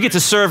means you get to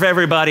serve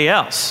everybody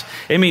else.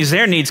 It means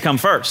their needs come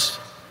first.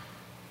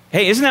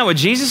 Hey, isn't that what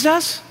Jesus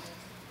does?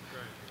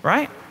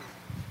 Right?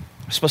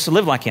 We're supposed to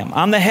live like him.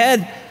 I'm the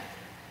head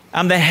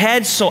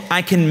so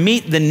I can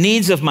meet the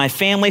needs of my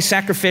family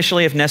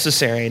sacrificially if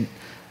necessary.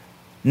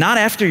 Not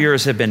after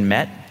yours have been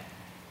met,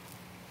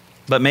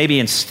 but maybe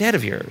instead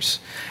of yours.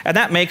 And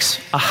that makes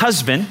a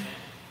husband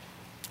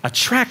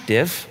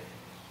attractive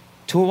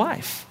to a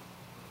wife.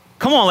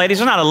 Come on, ladies,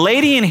 there's not a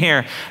lady in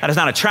here that is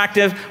not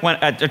attracted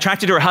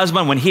to her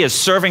husband when he is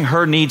serving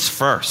her needs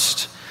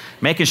first,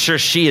 making sure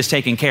she is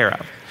taken care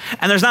of.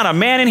 And there's not a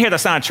man in here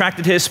that's not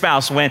attracted to his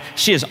spouse when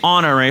she is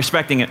honoring,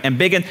 respecting, and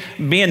being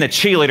the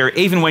cheerleader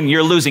even when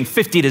you're losing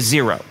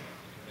 50-0.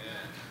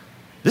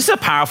 This is a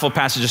powerful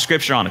passage of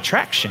scripture on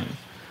attraction.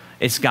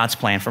 It's God's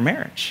plan for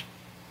marriage.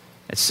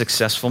 It's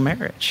successful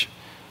marriage.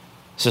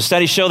 So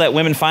studies show that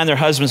women find their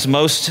husbands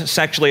most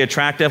sexually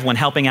attractive when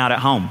helping out at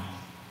home.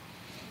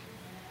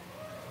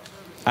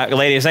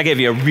 Ladies, I gave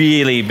you a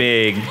really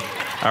big,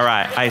 all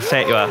right, I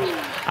say,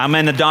 I'm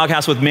in the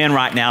doghouse with men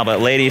right now, but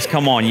ladies,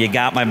 come on, you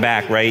got my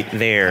back right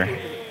there,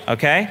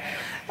 okay?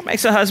 It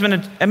makes a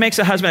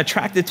husband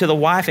attracted to the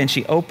wife, and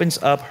she opens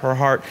up her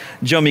heart.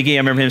 Joe McGee, I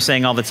remember him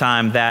saying all the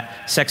time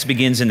that sex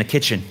begins in the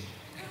kitchen.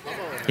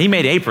 He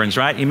made aprons,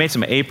 right? He made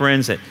some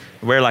aprons that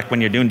you wear like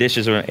when you're doing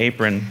dishes or an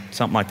apron,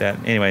 something like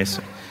that. Anyways,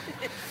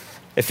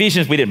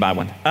 Ephesians, we did buy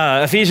one.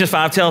 Ephesians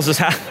 5 tells us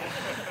how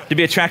to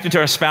be attracted to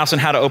our spouse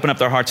and how to open up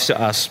their hearts to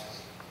us.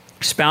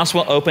 Spouse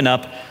will open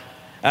up,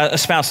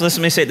 listen, let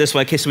me say it this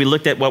way, in case we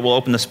looked at what will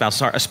open the spouse's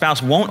heart. A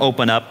spouse won't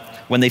open up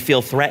when they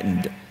feel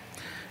threatened.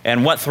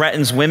 And what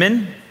threatens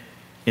women?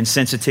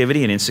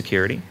 Insensitivity and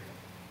insecurity.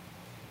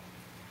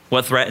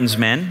 What threatens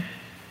men?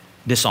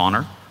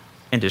 Dishonor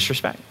and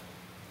disrespect.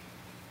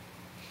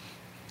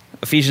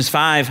 Ephesians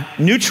 5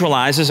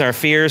 neutralizes our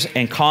fears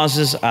and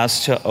causes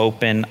us to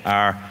open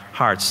our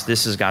hearts.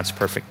 This is God's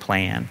perfect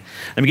plan.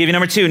 Let me give you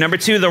number two. Number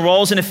two, the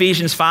roles in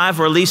Ephesians 5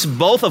 release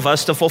both of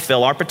us to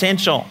fulfill our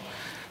potential.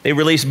 They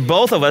release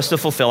both of us to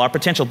fulfill our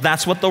potential.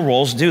 That's what the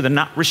roles do. They're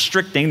not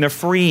restricting, they're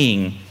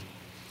freeing.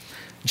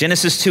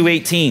 Genesis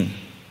 2:18.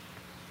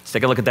 Let's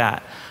take a look at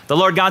that. The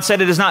Lord God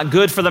said, "It is not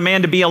good for the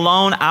man to be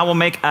alone. I will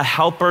make a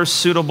helper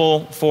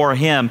suitable for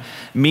him."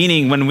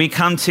 Meaning, when we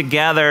come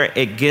together,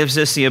 it gives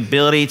us the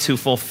ability to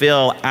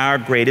fulfill our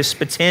greatest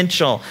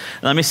potential.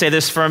 Let me say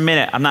this for a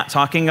minute. I'm not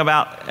talking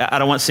about, I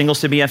don't want singles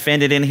to be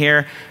offended in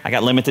here. I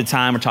got limited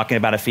time. We're talking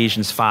about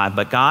Ephesians 5.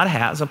 But God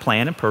has a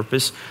plan and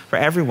purpose for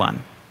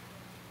everyone.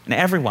 And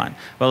everyone.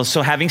 Well,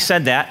 so having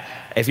said that,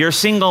 if you're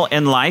single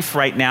in life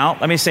right now,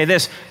 let me say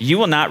this. You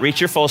will not reach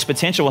your fullest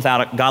potential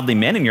without godly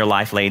men in your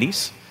life,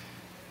 ladies.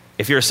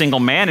 If you're a single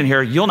man in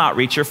here, you'll not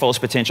reach your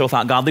fullest potential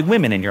without godly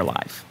women in your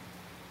life.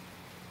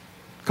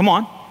 Come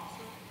on.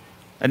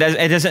 It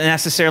doesn't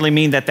necessarily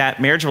mean that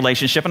marriage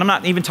relationship, and I'm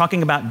not even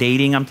talking about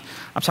dating, I'm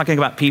talking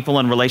about people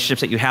and relationships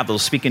that you have that will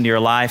speak into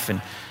your life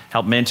and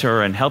help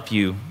mentor and help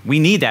you. We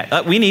need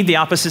that. We need the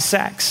opposite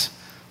sex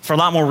for a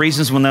lot more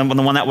reasons than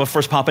the one that will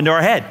first pop into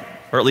our head,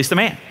 or at least the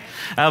man.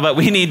 But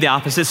we need the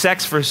opposite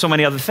sex for so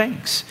many other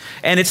things.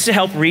 And it's to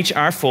help reach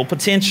our full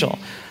potential.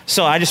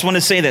 So I just want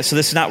to say that. So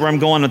this is not where I'm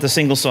going with the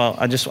single, so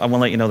I want to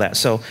let you know that.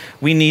 So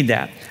we need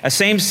that. A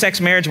same-sex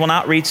marriage will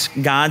not reach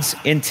God's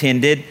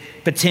intended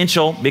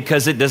potential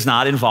because it does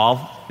not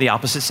involve the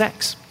opposite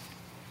sex.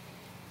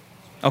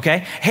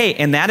 Okay? Hey,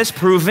 and that is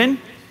proven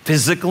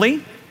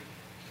physically,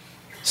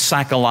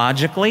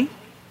 psychologically,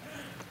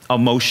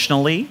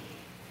 emotionally.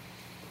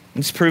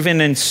 It's proven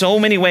in so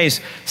many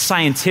ways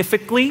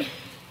scientifically.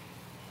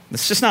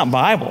 It's just not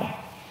Bible.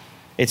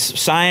 It's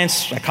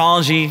science,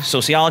 psychology,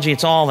 sociology,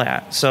 it's all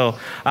that. So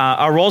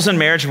our roles in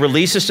marriage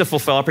release us to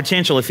fulfill our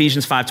potential.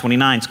 Ephesians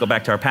 5:29, let's go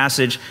back to our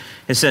passage.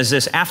 It says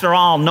this, "After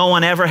all, no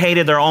one ever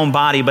hated their own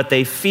body, but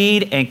they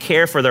feed and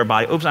care for their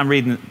body." Oops, I'm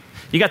reading.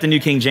 You got the New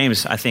King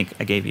James, I think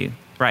I gave you.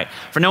 Right.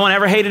 "For no one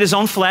ever hated his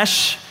own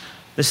flesh,"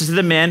 this is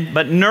the men,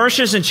 "but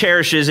nourishes and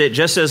cherishes it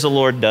just as the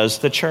Lord does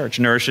the church."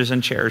 Nourishes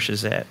and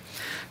cherishes it.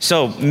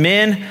 So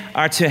men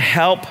are to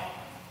help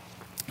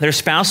their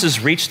spouses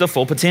reach the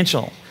full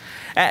potential.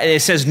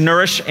 It says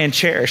nourish and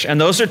cherish. And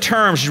those are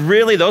terms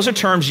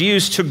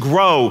used to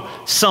grow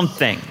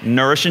something.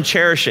 Nourish and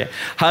cherish it.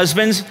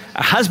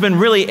 A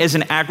husband really is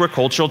an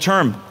agricultural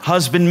term.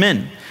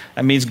 Husbandmen.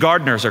 That means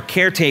gardeners or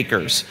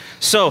caretakers.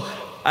 So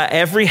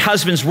every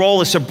husband's role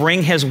is to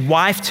bring his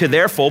wife to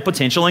their full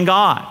potential in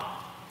God.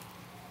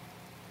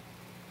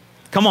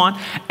 Come on.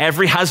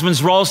 Every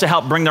husband's role is to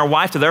help bring their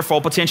wife to their full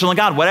potential in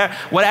God.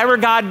 Whatever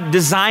God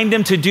designed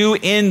them to do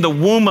in the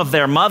womb of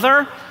their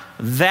mother,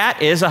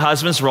 that is a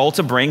husband's role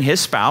to bring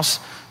his spouse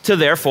to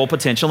their full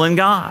potential in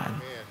God.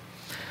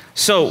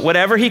 So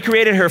whatever he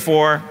created her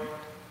for,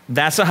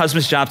 that's a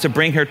husband's job to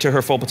bring her to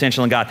her full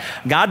potential in God.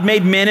 God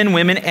made men and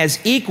women as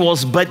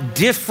equals but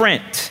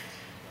different.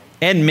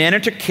 And men are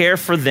to care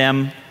for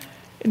them,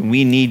 and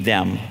we need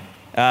them.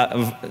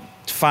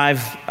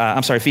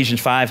 Ephesians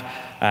 5,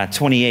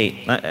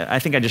 28. I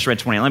think I just read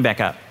 28. Let me back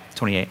up.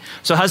 28.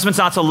 So husbands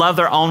ought to love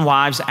their own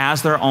wives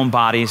as their own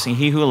bodies, and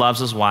he who loves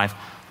his wife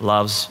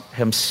loves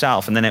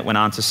himself. And then it went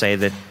on to say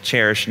that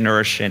cherish,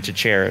 nourish, and to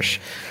cherish.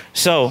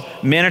 So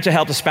men are to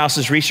help the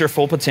spouses reach their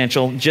full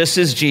potential, just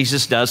as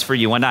Jesus does for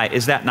you and I.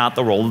 Is that not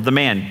the role of the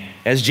man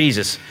as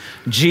Jesus?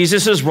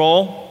 The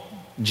role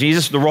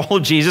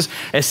of Jesus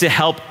is to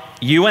help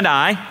you and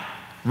I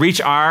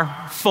reach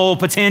our full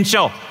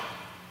potential,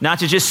 not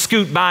to just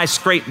scoot by,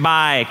 scrape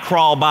by,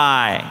 crawl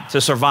by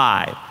to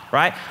survive,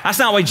 right? That's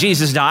not why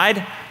Jesus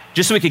died,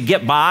 just so we could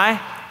get by,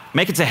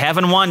 make it to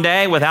heaven one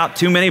day without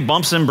too many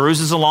bumps and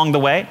bruises along the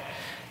way.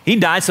 He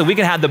died so we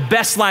can have the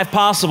best life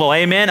possible,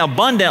 amen?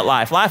 Abundant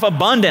life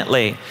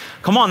abundantly.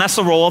 Come on, that's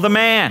the role of the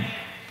man.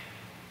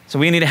 So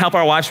we need to help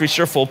our wives reach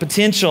their full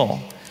potential.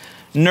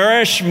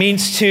 Nourish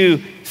means to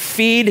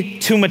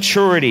feed to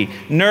maturity.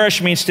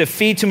 Nourish means to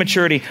feed to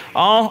maturity.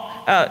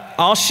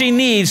 All she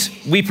needs,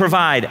 we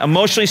provide,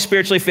 emotionally,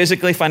 spiritually,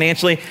 physically,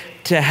 financially,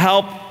 to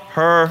help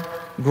her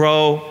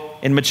grow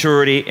in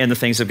maturity in the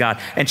things of God.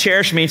 And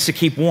cherish means to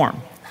keep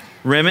warm.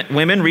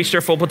 Women reach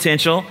their full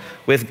potential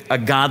with a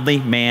godly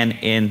man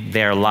in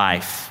their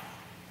life.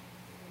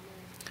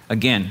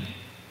 Again,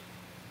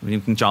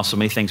 we can draw so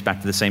many things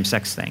back to the same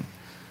sex thing.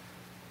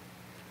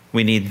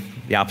 We need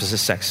the opposite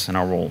sex in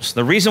our roles.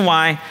 The reason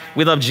why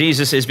we love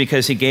Jesus is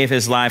because he gave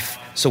his life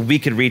so we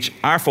could reach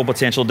our full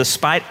potential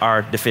despite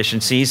our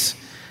deficiencies.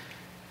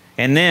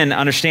 And then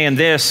understand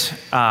this,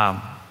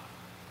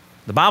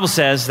 the Bible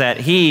says that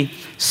he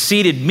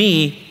seated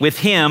me with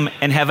him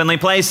in heavenly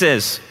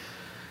places.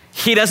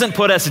 He doesn't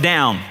put us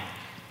down.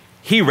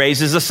 He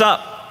raises us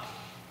up.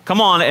 Come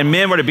on, and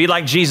men were to be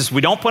like Jesus.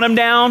 We don't put them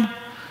down.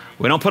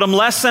 We don't put them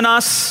less than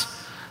us.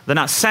 They're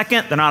not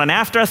second. They're not an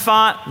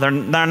afterthought. They're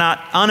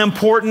not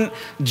unimportant.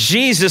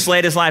 Jesus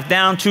laid his life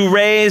down to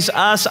raise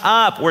us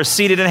up. We're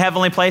seated in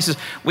heavenly places.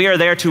 We are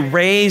there to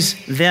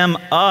raise them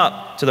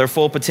up to their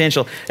full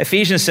potential.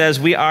 Ephesians says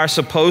we are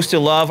supposed to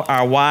love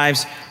our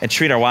wives and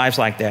treat our wives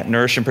like that,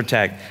 nourish and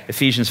protect.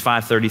 Ephesians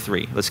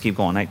 5:33. Let's keep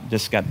going. I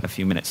just got a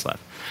few minutes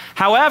left.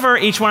 However,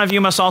 each one of you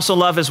must also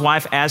love his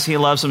wife as he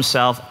loves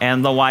himself,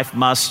 and the wife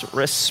must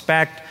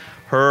respect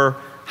her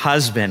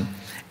husband.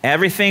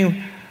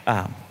 Everything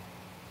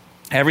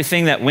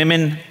that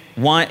women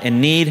want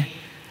and need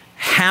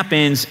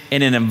happens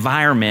in an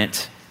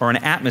environment or an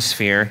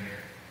atmosphere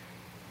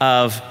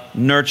of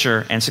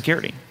nurture and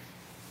security.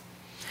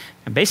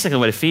 And basically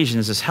what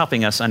Ephesians is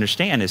helping us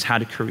understand is how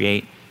to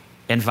create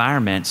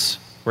environments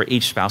where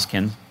each spouse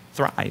can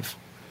thrive,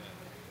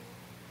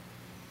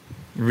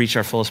 reach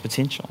our fullest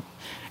potential.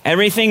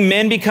 Everything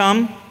men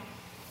become,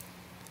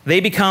 they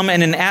become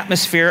in an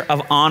atmosphere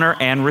of honor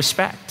and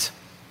respect.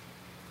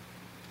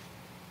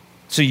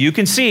 So you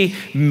can see,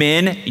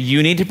 men,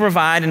 you need to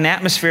provide an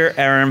atmosphere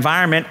or an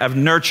environment of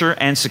nurture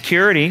and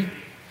security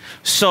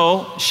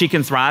so she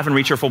can thrive and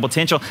reach her full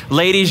potential.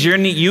 Ladies, you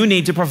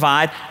need to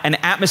provide an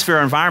atmosphere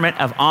or environment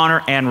of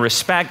honor and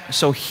respect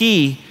so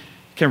he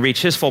can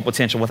reach his full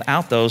potential.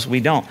 Without those, we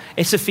don't.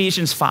 It's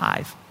Ephesians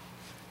 5.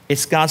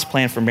 It's God's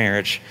plan for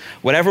marriage.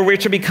 Whatever we're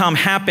to become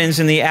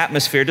happens in the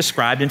atmosphere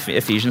described in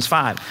Ephesians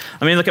 5.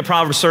 Let me look at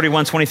Proverbs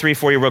 31:23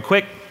 for you real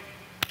quick.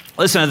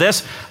 Listen to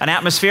this, an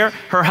atmosphere.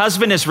 Her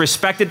husband is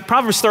respected.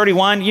 Proverbs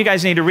 31, you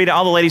guys need to read it.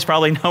 All the ladies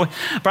probably know it.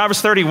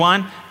 Proverbs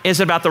 31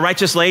 is about the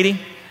righteous lady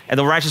and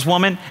the righteous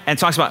woman, and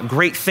talks about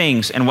great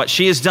things and what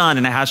she has done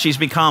and how she's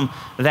become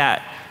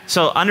that.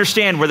 So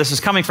understand where this is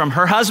coming from.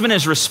 Her husband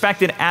is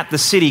respected at the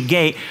city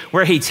gate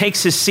where he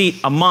takes his seat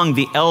among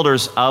the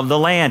elders of the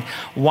land.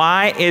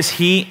 Why is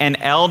he an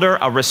elder,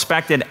 a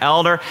respected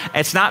elder?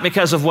 It's not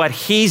because of what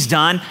he's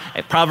done.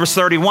 At Proverbs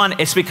 31,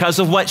 it's because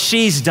of what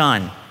she's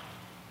done.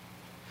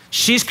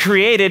 She's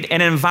created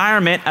an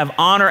environment of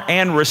honor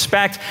and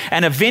respect,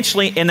 and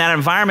eventually in that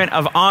environment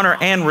of honor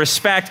and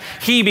respect,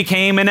 he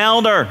became an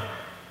elder.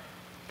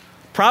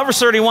 Proverbs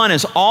 31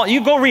 is all,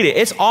 you go read it,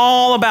 it's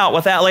all about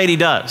what that lady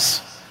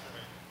does.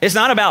 It's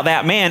not about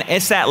that man,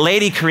 it's that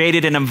lady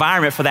created an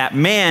environment for that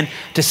man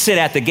to sit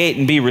at the gate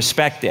and be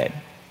respected.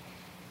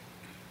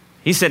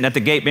 He's sitting at the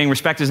gate being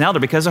respected as an elder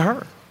because of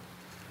her.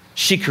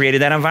 She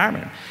created that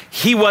environment.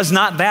 He was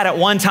not that at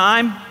one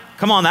time.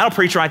 Come on, that'll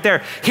preach right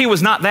there. He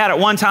was not that at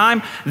one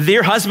time.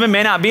 Their husband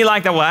may not be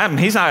like that. Well,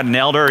 he's not an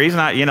elder. He's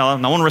not,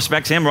 no one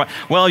respects him.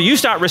 Well, you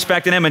start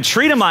respecting him and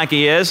treat him like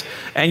he is,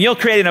 and you'll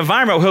create an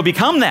environment where he'll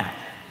become that.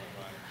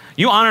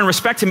 You honor and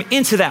respect him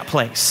into that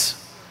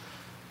place,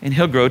 and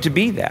he'll grow to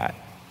be that.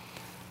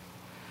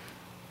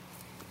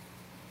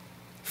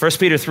 1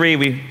 Peter 3,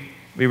 we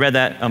read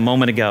that a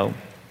moment ago.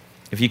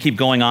 If you keep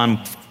going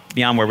on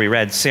beyond where we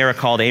read, Sarah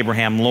called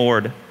Abraham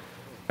Lord,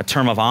 a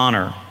term of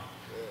honor.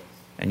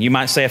 And you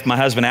might say, if my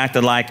husband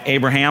acted like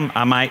Abraham,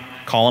 I might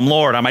call him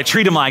Lord. I might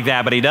treat him like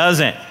that, but he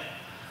doesn't.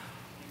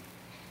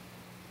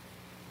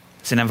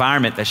 It's an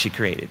environment that she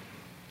created.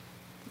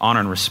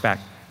 Honor and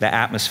respect, the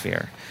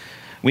atmosphere.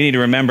 We need to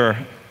remember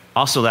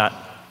also that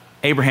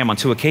Abraham on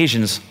 2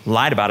 occasions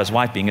lied about his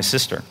wife being his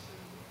sister.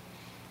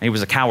 He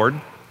was a coward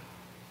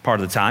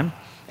part of the time,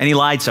 and he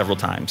lied several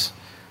times.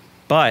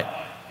 But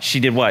She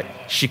did what?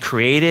 She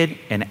created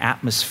an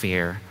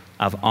atmosphere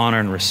of honor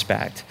and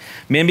respect.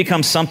 Men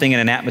become something in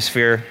an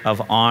atmosphere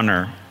of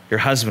honor. Your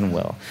husband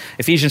will.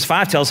 Ephesians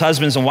 5 tells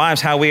husbands and wives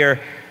how we are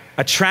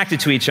attracted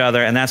to each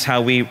other, and that's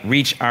how we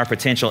reach our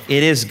potential.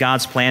 It is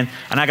God's plan.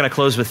 And I got to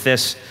close with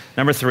this.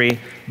 Number 3,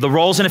 the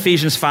roles in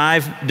Ephesians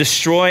 5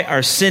 destroy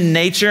our sin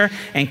nature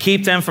and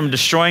keep them from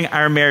destroying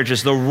our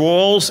marriages. The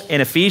roles in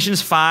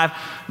Ephesians 5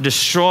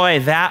 destroy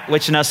that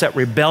which in us that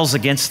rebels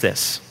against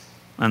this.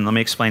 And let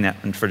me explain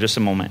that for just a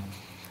moment.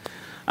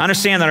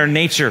 Understand that our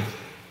nature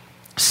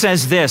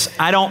says this: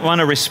 I don't want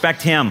to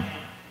respect him.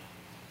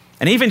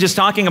 And even just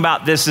talking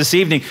about this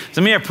evening,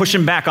 some of you are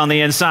pushing back on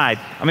the inside.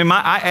 I mean,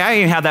 I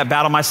even had that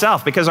battle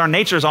myself because our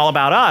nature is all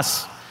about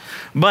us.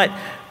 But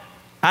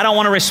I don't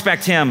want to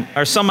respect him,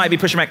 or some might be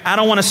pushing back. I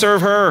don't want to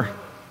serve her.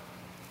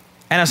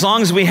 And as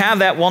long as we have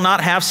that, we'll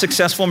not have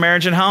successful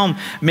marriage at home.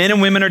 Men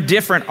and women are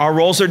different. Our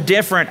roles are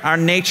different. Our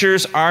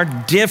natures are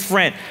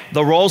different.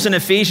 The roles in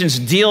Ephesians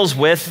deals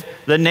with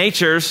the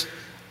natures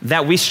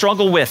that we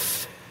struggle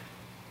with.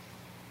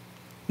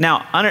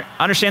 Now,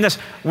 understand this.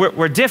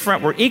 We're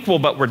different. We're equal,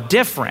 but we're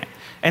different.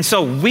 And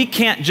so we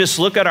can't just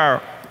look at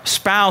our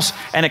spouse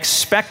and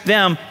expect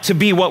them to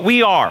be what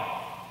we are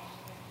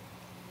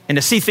and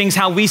to see things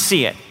how we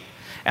see it.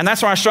 And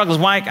that's where our struggle is.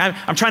 Why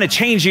I'm trying to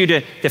change you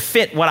to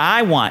fit what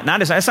I want.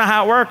 That's not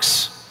how it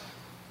works.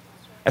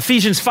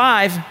 Ephesians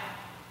 5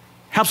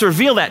 helps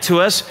reveal that to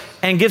us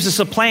and gives us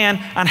a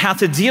plan on how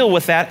to deal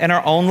with that in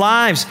our own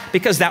lives,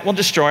 because that will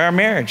destroy our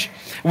marriage.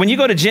 When you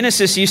go to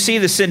Genesis, you see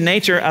the sin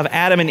nature of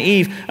Adam and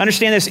Eve.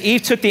 Understand this: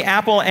 Eve took the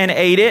apple and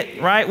ate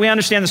it, right? We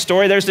understand the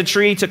story. There's the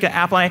tree, took the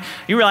apple and ate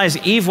it. You realize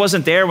Eve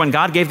wasn't there when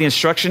God gave the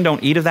instruction,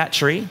 don't eat of that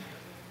tree?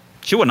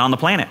 She wasn't on the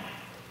planet.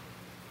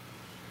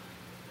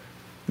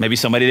 Maybe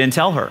somebody didn't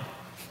tell her.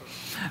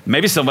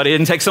 Maybe somebody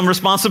didn't take some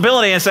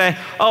responsibility and say,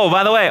 oh,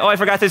 by the way, I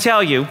forgot to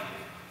tell you.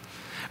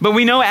 But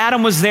we know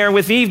Adam was there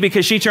with Eve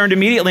because she turned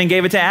immediately and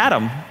gave it to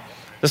Adam.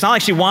 It's not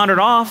like she wandered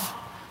off.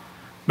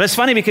 But it's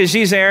funny because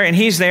she's there and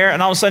he's there,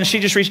 and all of a sudden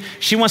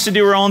she wants to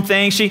do her own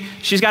thing.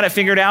 She's got it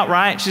figured out,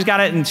 right? She's got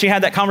it, and she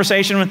had that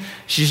conversation with,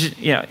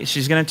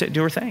 she's going to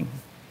do her thing.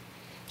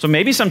 So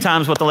maybe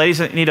sometimes what the ladies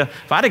need to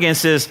fight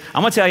against is,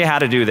 I'm going to tell you how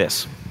to do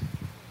this.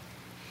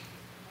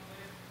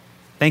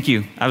 Thank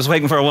you. I was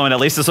waiting for a woman at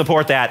least to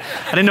support that.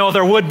 I didn't know if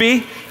there would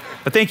be.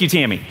 But thank you,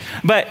 Tammy.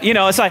 But,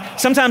 it's like,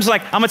 sometimes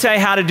like, I'm going to tell you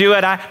how to do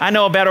it. I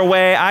know a better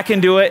way. I can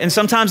do it. And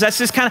sometimes that's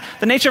just kind of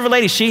the nature of a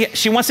lady.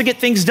 She wants to get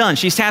things done.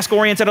 She's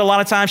task-oriented a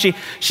lot of times.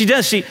 She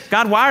does.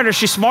 God wired her.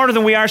 She's smarter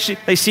than we are.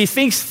 They see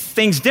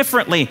things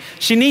differently.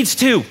 She needs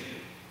to.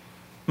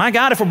 My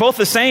God, if we're both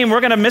the same,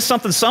 we're going to miss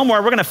something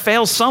somewhere. We're going to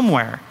fail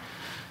somewhere.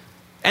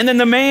 And then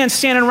the man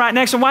standing right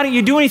next to her, why don't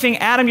you do anything,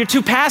 Adam? You're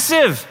too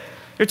passive.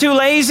 You're too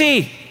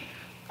lazy.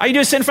 All you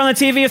do is sit in front of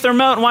the TV with the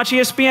remote and watch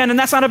ESPN, and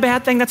that's not a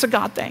bad thing, that's a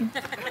God thing.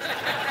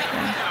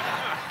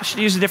 I should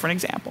use a different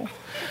example.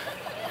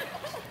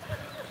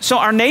 So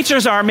our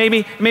natures are,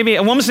 maybe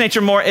a woman's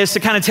nature more is to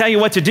kind of tell you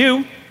what to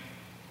do,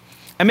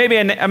 and maybe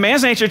a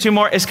man's nature too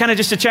more is kind of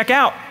just to check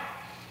out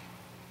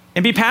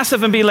and be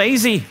passive and be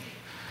lazy.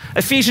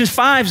 Ephesians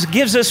 5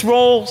 gives us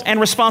roles and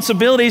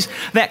responsibilities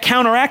that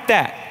counteract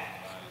that.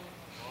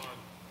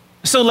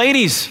 So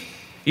ladies,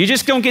 you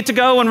just don't get to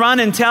go and run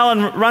and tell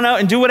and run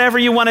out and do whatever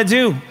you want to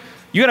do.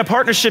 You got a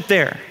partnership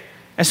there.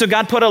 And so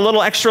God put a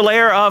little extra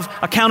layer of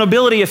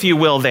accountability, if you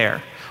will,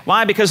 there.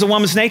 Why? Because the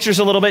woman's nature is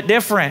a little bit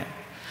different.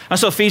 And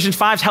so Ephesians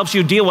 5 helps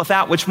you deal with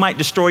that which might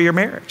destroy your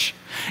marriage.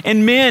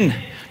 And men,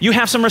 you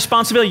have some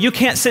responsibility. You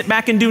can't sit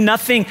back and do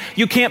nothing.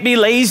 You can't be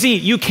lazy.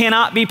 You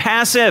cannot be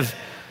passive.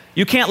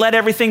 You can't let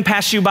everything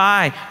pass you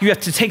by. You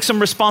have to take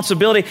some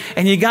responsibility,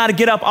 and you got to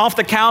get up off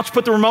the couch,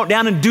 put the remote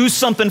down, and do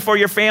something for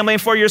your family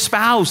and for your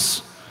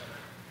spouse.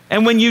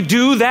 And when you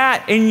do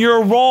that in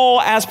your role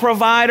as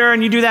provider,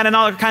 and you do that in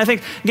all that kind of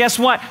things, guess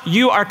what?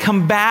 You are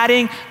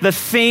combating the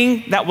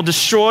thing that will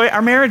destroy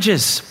our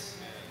marriages.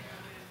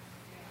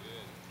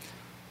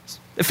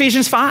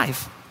 Ephesians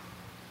 5.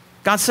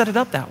 God set it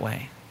up that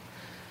way.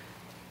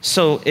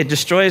 So it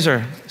destroys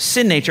our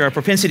sin nature, our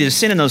propensity to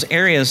sin in those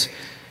areas,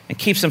 and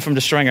keeps them from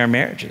destroying our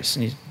marriages.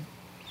 And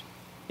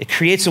it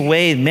creates a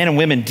way men and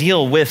women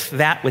deal with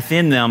that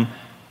within them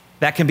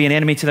that can be an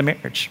enemy to the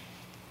marriage.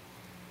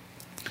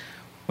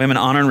 Women,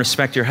 honor and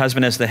respect your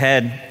husband as the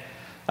head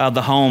of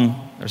the home.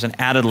 There's an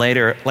added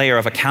layer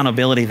of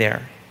accountability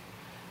there.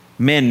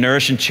 Men,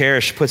 nourish and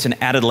cherish puts an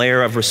added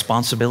layer of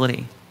responsibility.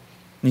 And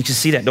you can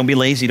see that. Don't be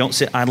lazy. Don't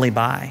sit idly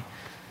by.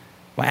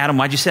 Well, Adam,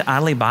 why'd you sit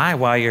idly by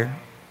while you're...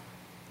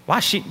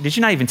 Did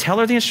you not even tell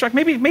her the instruction?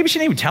 Maybe she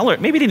didn't even tell her.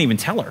 Maybe he didn't even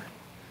tell her.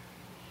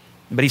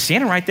 But he's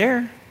standing right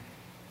there.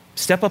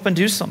 Step up and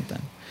do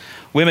something.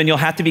 Women, you'll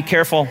have to be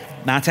careful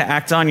not to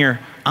act on your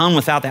own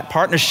without that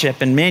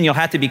partnership. And men, you'll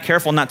have to be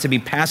careful not to be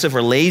passive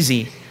or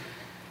lazy.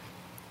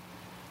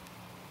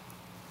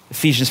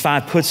 Ephesians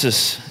 5 puts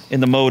us in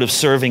the mode of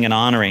serving and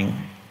honoring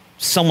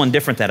someone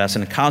different than us,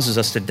 and it causes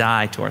us to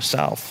die to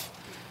ourselves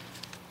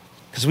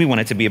because we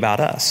want it to be about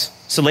us.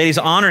 So ladies,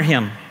 honor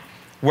him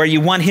where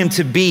you want him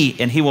to be,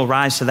 and he will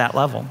rise to that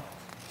level.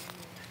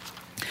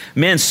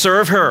 Men,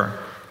 serve her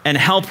and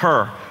help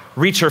her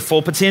reach her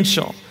full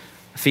potential.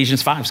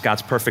 Ephesians 5 is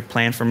God's perfect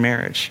plan for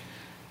marriage.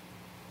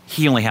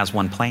 He only has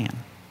one plan.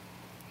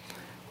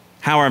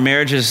 How our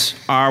marriages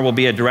are will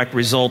be a direct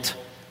result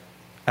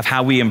of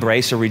how we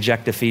embrace or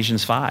reject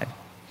Ephesians 5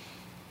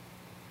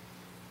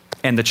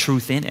 and the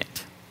truth in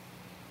it.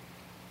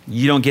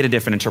 You don't get a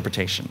different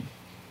interpretation.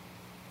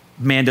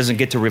 Man doesn't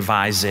get to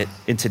revise it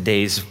in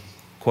today's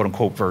quote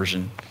unquote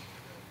version.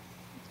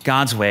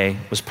 God's way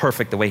was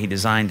perfect the way he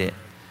designed it.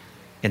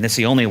 And that's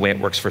the only way it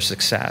works for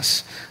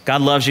success.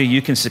 God loves you.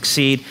 You can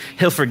succeed.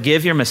 He'll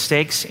forgive your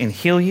mistakes and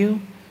heal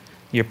you.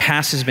 Your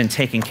past has been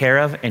taken care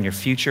of and your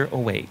future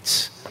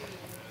awaits.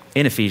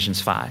 In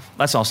Ephesians 5.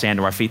 Let's all stand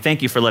to our feet.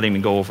 Thank you for letting me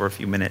go over a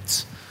few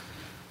minutes.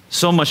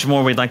 So much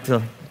more we'd like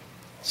to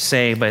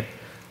say, but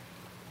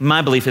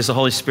my belief is the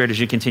Holy Spirit, as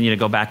you continue to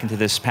go back into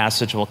this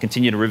passage, will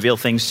continue to reveal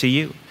things to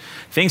you.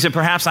 Things that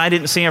perhaps I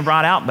didn't see and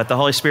brought out, but the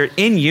Holy Spirit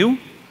in you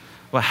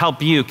will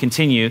help you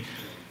continue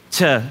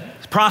to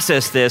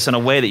process this in a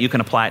way that you can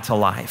apply it to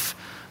life.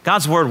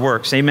 God's word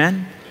works,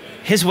 amen?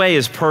 His way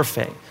is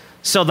perfect.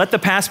 So let the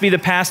past be the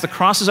past. The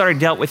cross has already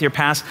dealt with your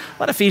past.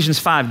 Let Ephesians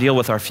 5 deal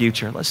with our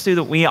future. Let's do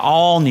what we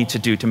all need to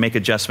do to make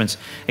adjustments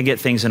and get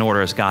things in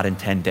order as God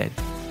intended.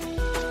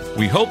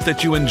 We hope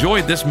that you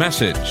enjoyed this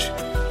message.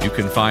 You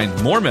can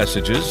find more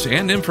messages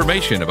and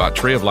information about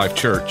Tree of Life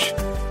Church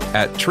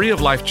at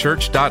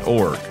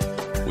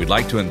treeoflifechurch.org. We'd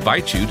like to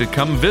invite you to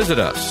come visit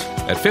us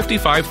at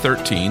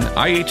 5513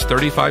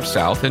 IH-35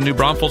 South in New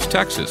Braunfels,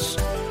 Texas,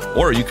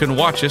 or you can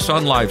watch us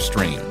on live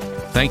stream.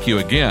 Thank you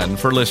again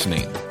for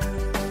listening.